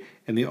made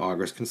and the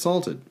augurs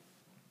consulted.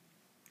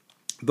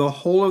 The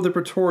whole of the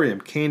Praetorium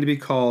came to be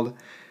called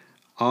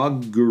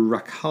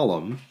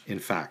Aguraculum, in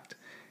fact,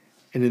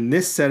 and in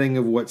this setting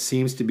of what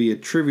seems to be a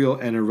trivial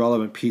and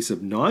irrelevant piece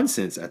of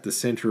nonsense at the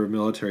center of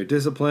military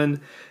discipline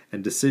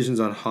and decisions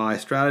on high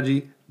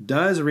strategy,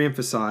 does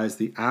reemphasize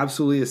the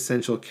absolutely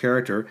essential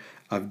character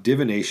of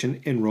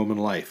divination in Roman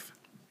life.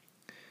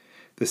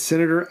 The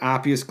senator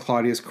Appius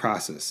Claudius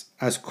Crassus,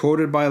 as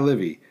quoted by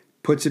Livy,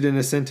 puts it in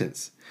a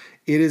sentence: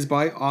 "It is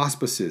by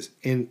auspices,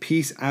 in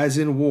peace as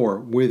in war,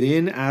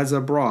 within as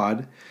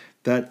abroad,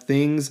 that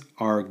things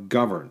are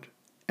governed.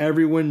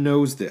 Everyone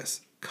knows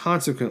this.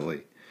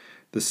 Consequently,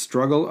 the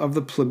struggle of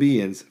the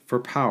plebeians for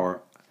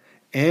power,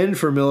 and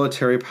for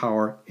military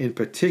power in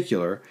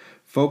particular,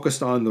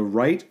 focused on the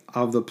right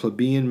of the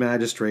plebeian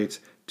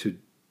magistrates to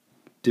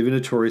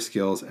divinatory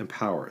skills and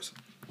powers.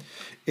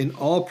 In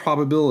all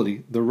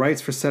probability, the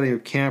rites for setting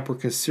up camp were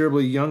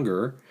considerably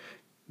younger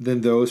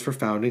than those for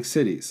founding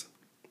cities.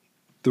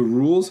 The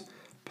rules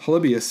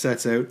Polybius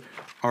sets out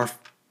are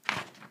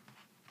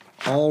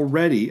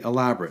already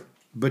elaborate,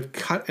 but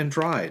cut and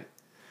dried.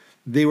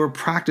 They were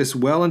practiced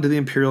well into the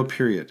imperial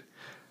period,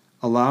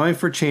 allowing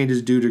for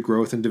changes due to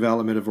growth and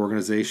development of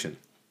organization,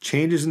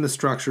 changes in the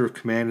structure of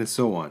command, and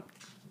so on.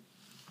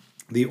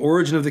 The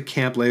origin of the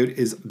camp layout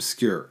is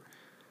obscure.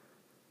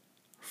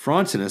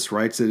 Frontinus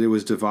writes that it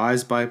was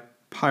devised by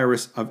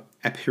Pyrrhus of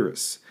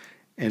Epirus,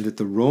 and that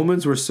the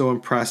Romans were so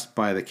impressed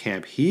by the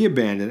camp he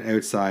abandoned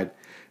outside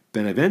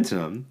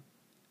Beneventum,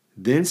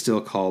 then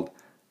still called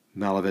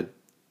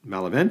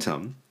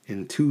Maleventum,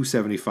 in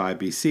 275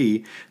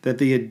 BC, that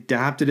they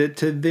adapted it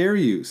to their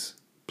use.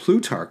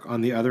 Plutarch,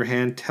 on the other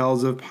hand,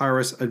 tells of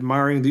Pyrrhus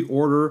admiring the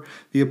order,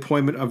 the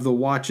appointment of the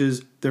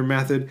watches, their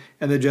method,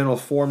 and the general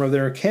form of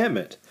their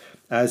encampment,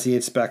 as he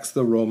inspects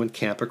the Roman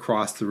camp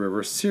across the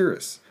river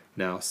Cirrus,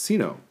 now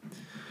Sino.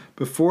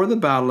 Before the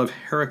Battle of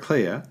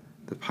Heraclea,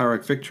 the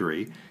Pyrrhic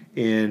victory,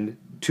 in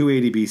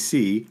 280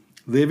 BC,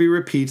 Livy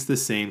repeats the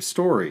same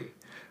story,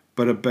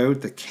 but about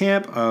the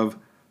camp of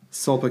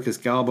Sulpicus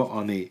Galba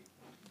on the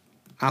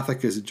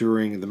Athacus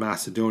during the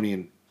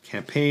Macedonian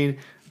campaign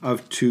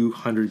of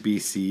 200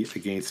 BC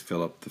against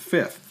Philip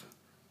V.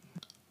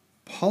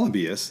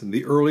 Polybius,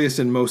 the earliest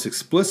and most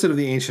explicit of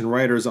the ancient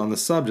writers on the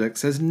subject,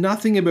 says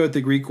nothing about the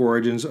Greek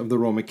origins of the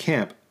Roman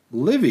camp.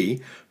 Livy,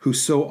 who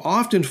so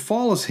often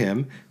follows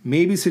him,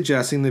 may be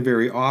suggesting the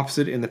very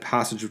opposite in the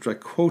passage which I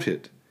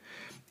quoted.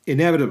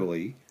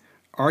 Inevitably,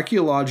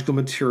 archaeological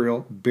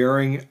material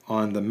bearing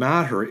on the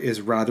matter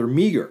is rather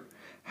meager.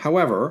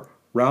 However,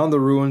 round the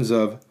ruins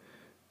of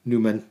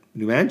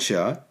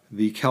Numantia,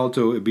 the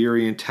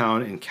Celto-Iberian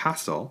town and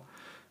castle,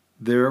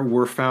 there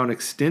were found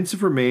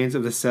extensive remains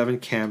of the 7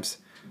 camps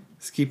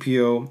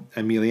Scipio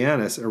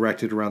Aemilianus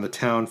erected around the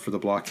town for the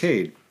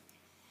blockade.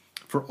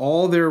 For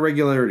all their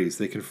irregularities,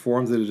 they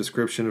conform to the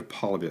description of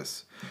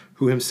Polybius,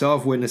 who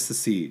himself witnessed the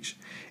siege.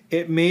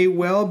 It may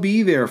well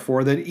be,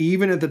 therefore, that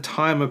even at the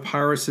time of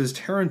Pyrrhus's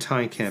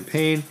Tarentine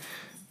campaign,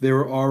 there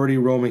were already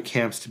Roman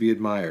camps to be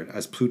admired,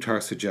 as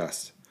Plutarch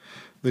suggests.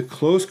 The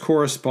close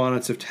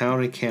correspondence of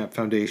town and camp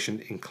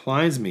foundation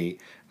inclines me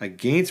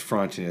against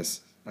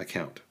Frontinus'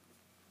 account.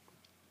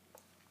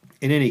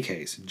 In any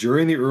case,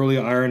 during the early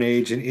Iron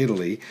Age in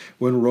Italy,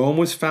 when Rome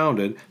was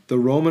founded, the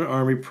Roman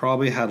army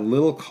probably had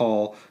little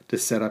call to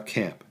set up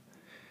camp.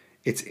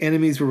 Its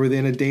enemies were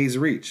within a day's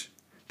reach.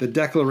 The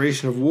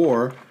declaration of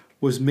war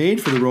was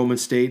made for the Roman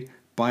state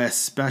by a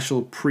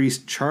special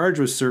priest charged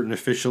with certain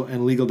official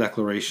and legal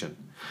declaration,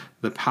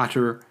 the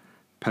Pater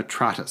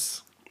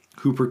Patratus,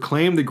 who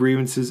proclaimed the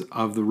grievances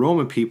of the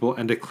Roman people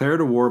and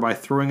declared a war by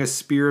throwing a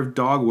spear of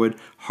dogwood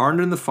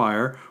hardened in the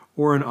fire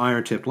or an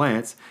iron-tipped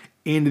lance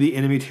into the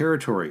enemy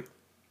territory.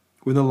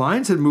 When the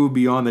lines had moved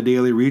beyond the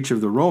daily reach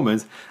of the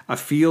Romans, a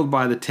field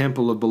by the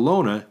Temple of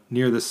Bellona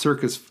near the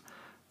Circus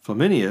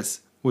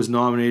Flaminius was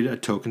nominated a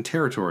token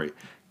territory,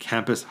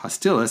 Campus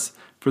Hostilis,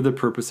 for the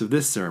purpose of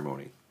this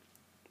ceremony.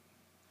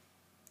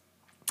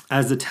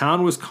 As the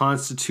town was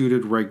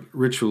constituted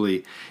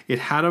ritually, it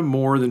had a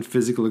more than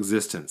physical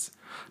existence,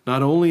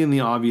 not only in the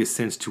obvious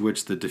sense to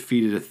which the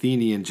defeated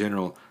Athenian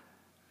general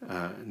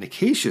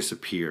Nicasius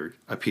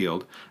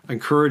appealed,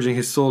 encouraging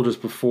his soldiers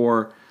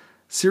before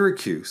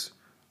Syracuse,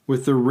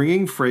 with the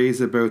ringing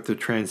phrase about the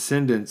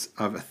transcendence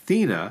of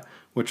Athena,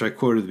 which I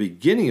quoted at the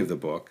beginning of the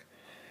book.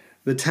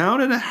 The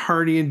town had a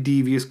hardy and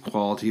devious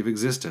quality of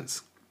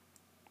existence,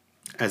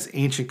 as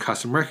ancient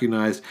custom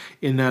recognized,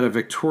 in that a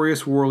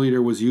victorious war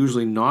leader was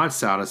usually not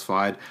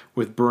satisfied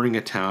with burning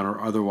a town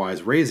or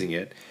otherwise razing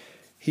it.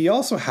 He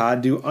also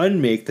had to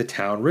unmake the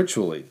town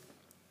ritually,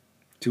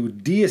 to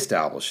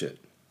de-establish it.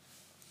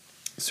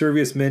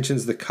 Servius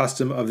mentions the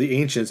custom of the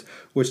ancients,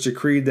 which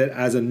decreed that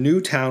as a new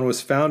town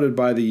was founded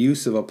by the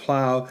use of a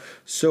plow,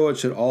 so it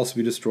should also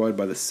be destroyed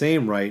by the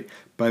same rite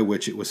by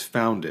which it was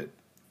founded.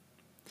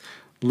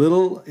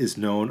 Little is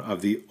known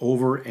of the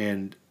over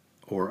and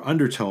or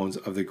undertones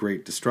of the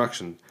great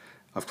destruction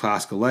of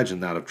classical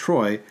legend, that of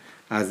Troy,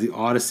 as the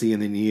Odyssey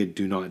and the Aeneid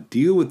do not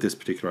deal with this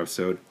particular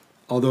episode,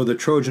 although the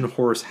Trojan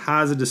horse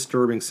has a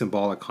disturbing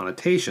symbolic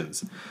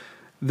connotations.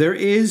 There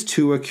is,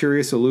 too, a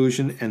curious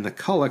allusion in the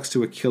Cullix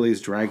to Achilles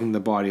dragging the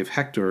body of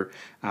Hector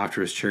after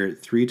his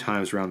chariot 3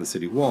 times round the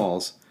city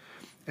walls,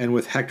 and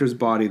with Hector's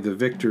body the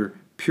victor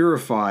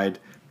purified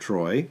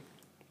Troy.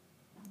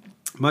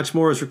 Much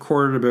more is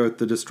recorded about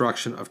the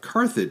destruction of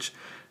Carthage,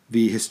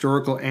 the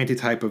historical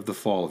antitype of the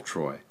fall of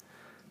Troy.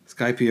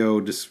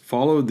 Scipio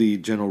followed the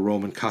general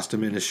Roman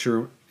custom in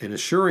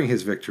assuring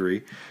his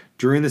victory.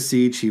 During the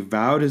siege, he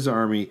vowed his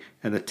army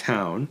and the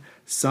town,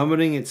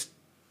 summoning its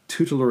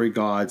tutelary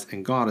gods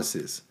and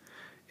goddesses,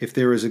 if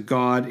there is a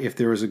god, if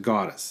there is a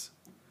goddess,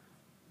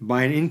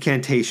 by an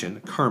incantation,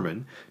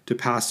 Carmen, to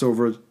pass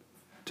over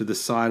to the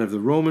side of the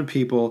Roman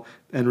people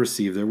and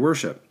receive their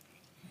worship.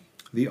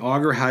 The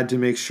augur had to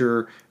make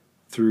sure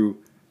through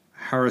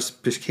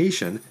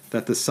haruspication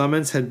that the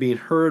summons had been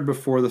heard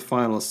before the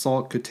final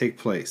assault could take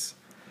place.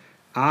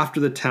 After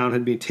the town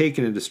had been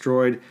taken and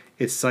destroyed,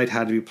 its site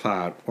had to be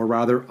plowed, or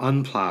rather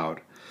unplowed.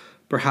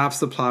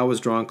 Perhaps the plow was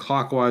drawn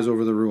clockwise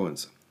over the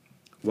ruins,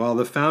 while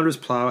the founder's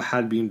plow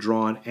had been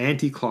drawn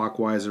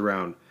anti-clockwise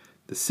around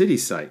the city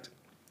site.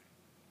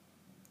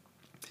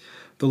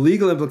 The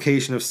legal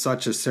implication of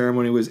such a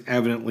ceremony was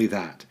evidently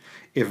that,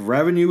 if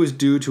revenue was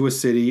due to a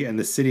city and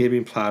the city had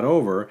been plowed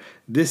over,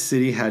 this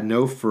city had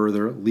no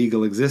further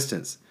legal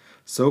existence.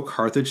 So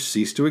Carthage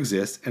ceased to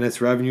exist, and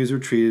its revenues were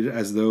treated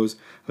as those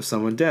of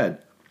someone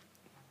dead.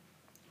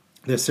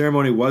 The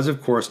ceremony was,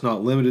 of course,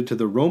 not limited to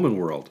the Roman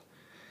world.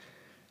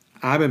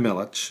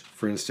 Abimelech,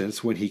 for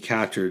instance, when he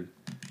captured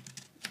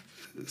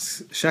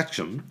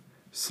Shechem,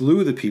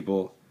 slew the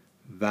people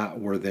that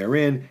were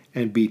therein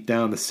and beat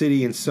down the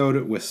city and sowed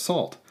it with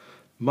salt,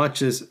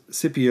 much as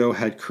Scipio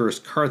had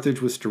cursed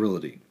Carthage with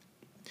sterility.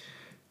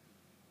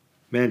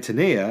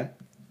 Mantinea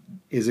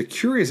is a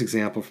curious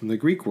example from the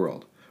Greek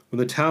world. When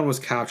the town was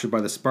captured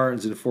by the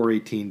Spartans in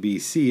 418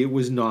 BC, it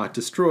was not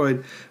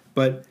destroyed,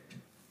 but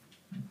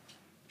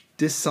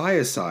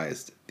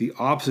dioecized, the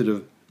opposite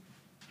of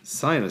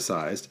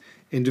cyanicized,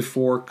 into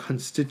 4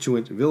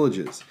 constituent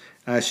villages,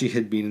 as she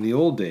had been in the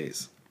old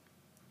days.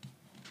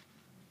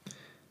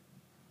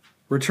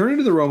 Returning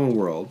to the Roman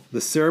world, the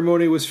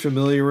ceremony was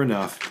familiar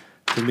enough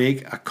to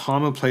make a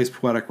commonplace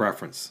poetic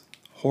reference.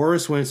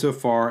 Horace went so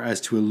far as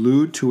to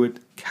allude to it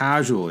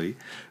casually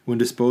when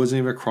disposing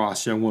of a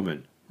crossed young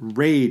woman.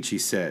 Rage, he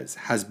says,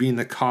 has been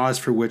the cause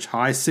for which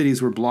high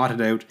cities were blotted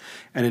out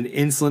and an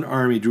insolent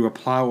army drew a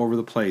plow over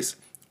the place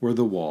where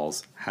the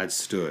walls had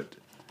stood.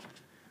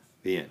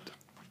 The end.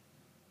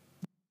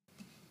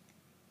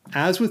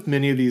 As with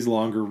many of these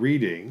longer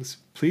readings,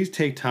 please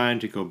take time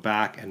to go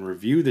back and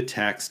review the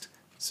text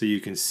so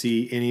you can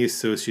see any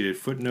associated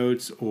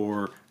footnotes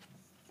or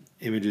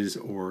images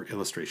or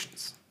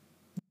illustrations.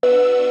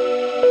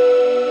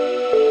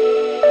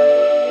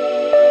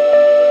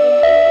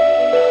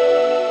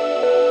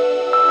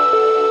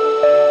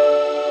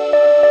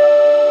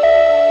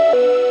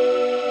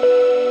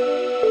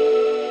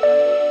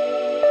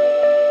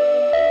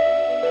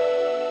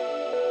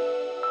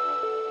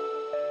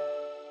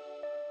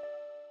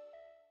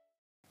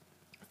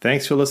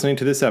 Thanks for listening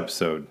to this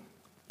episode.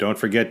 Don't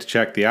forget to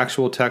check the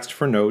actual text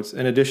for notes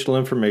and additional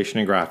information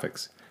and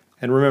graphics.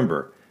 And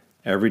remember,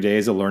 every day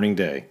is a learning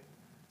day.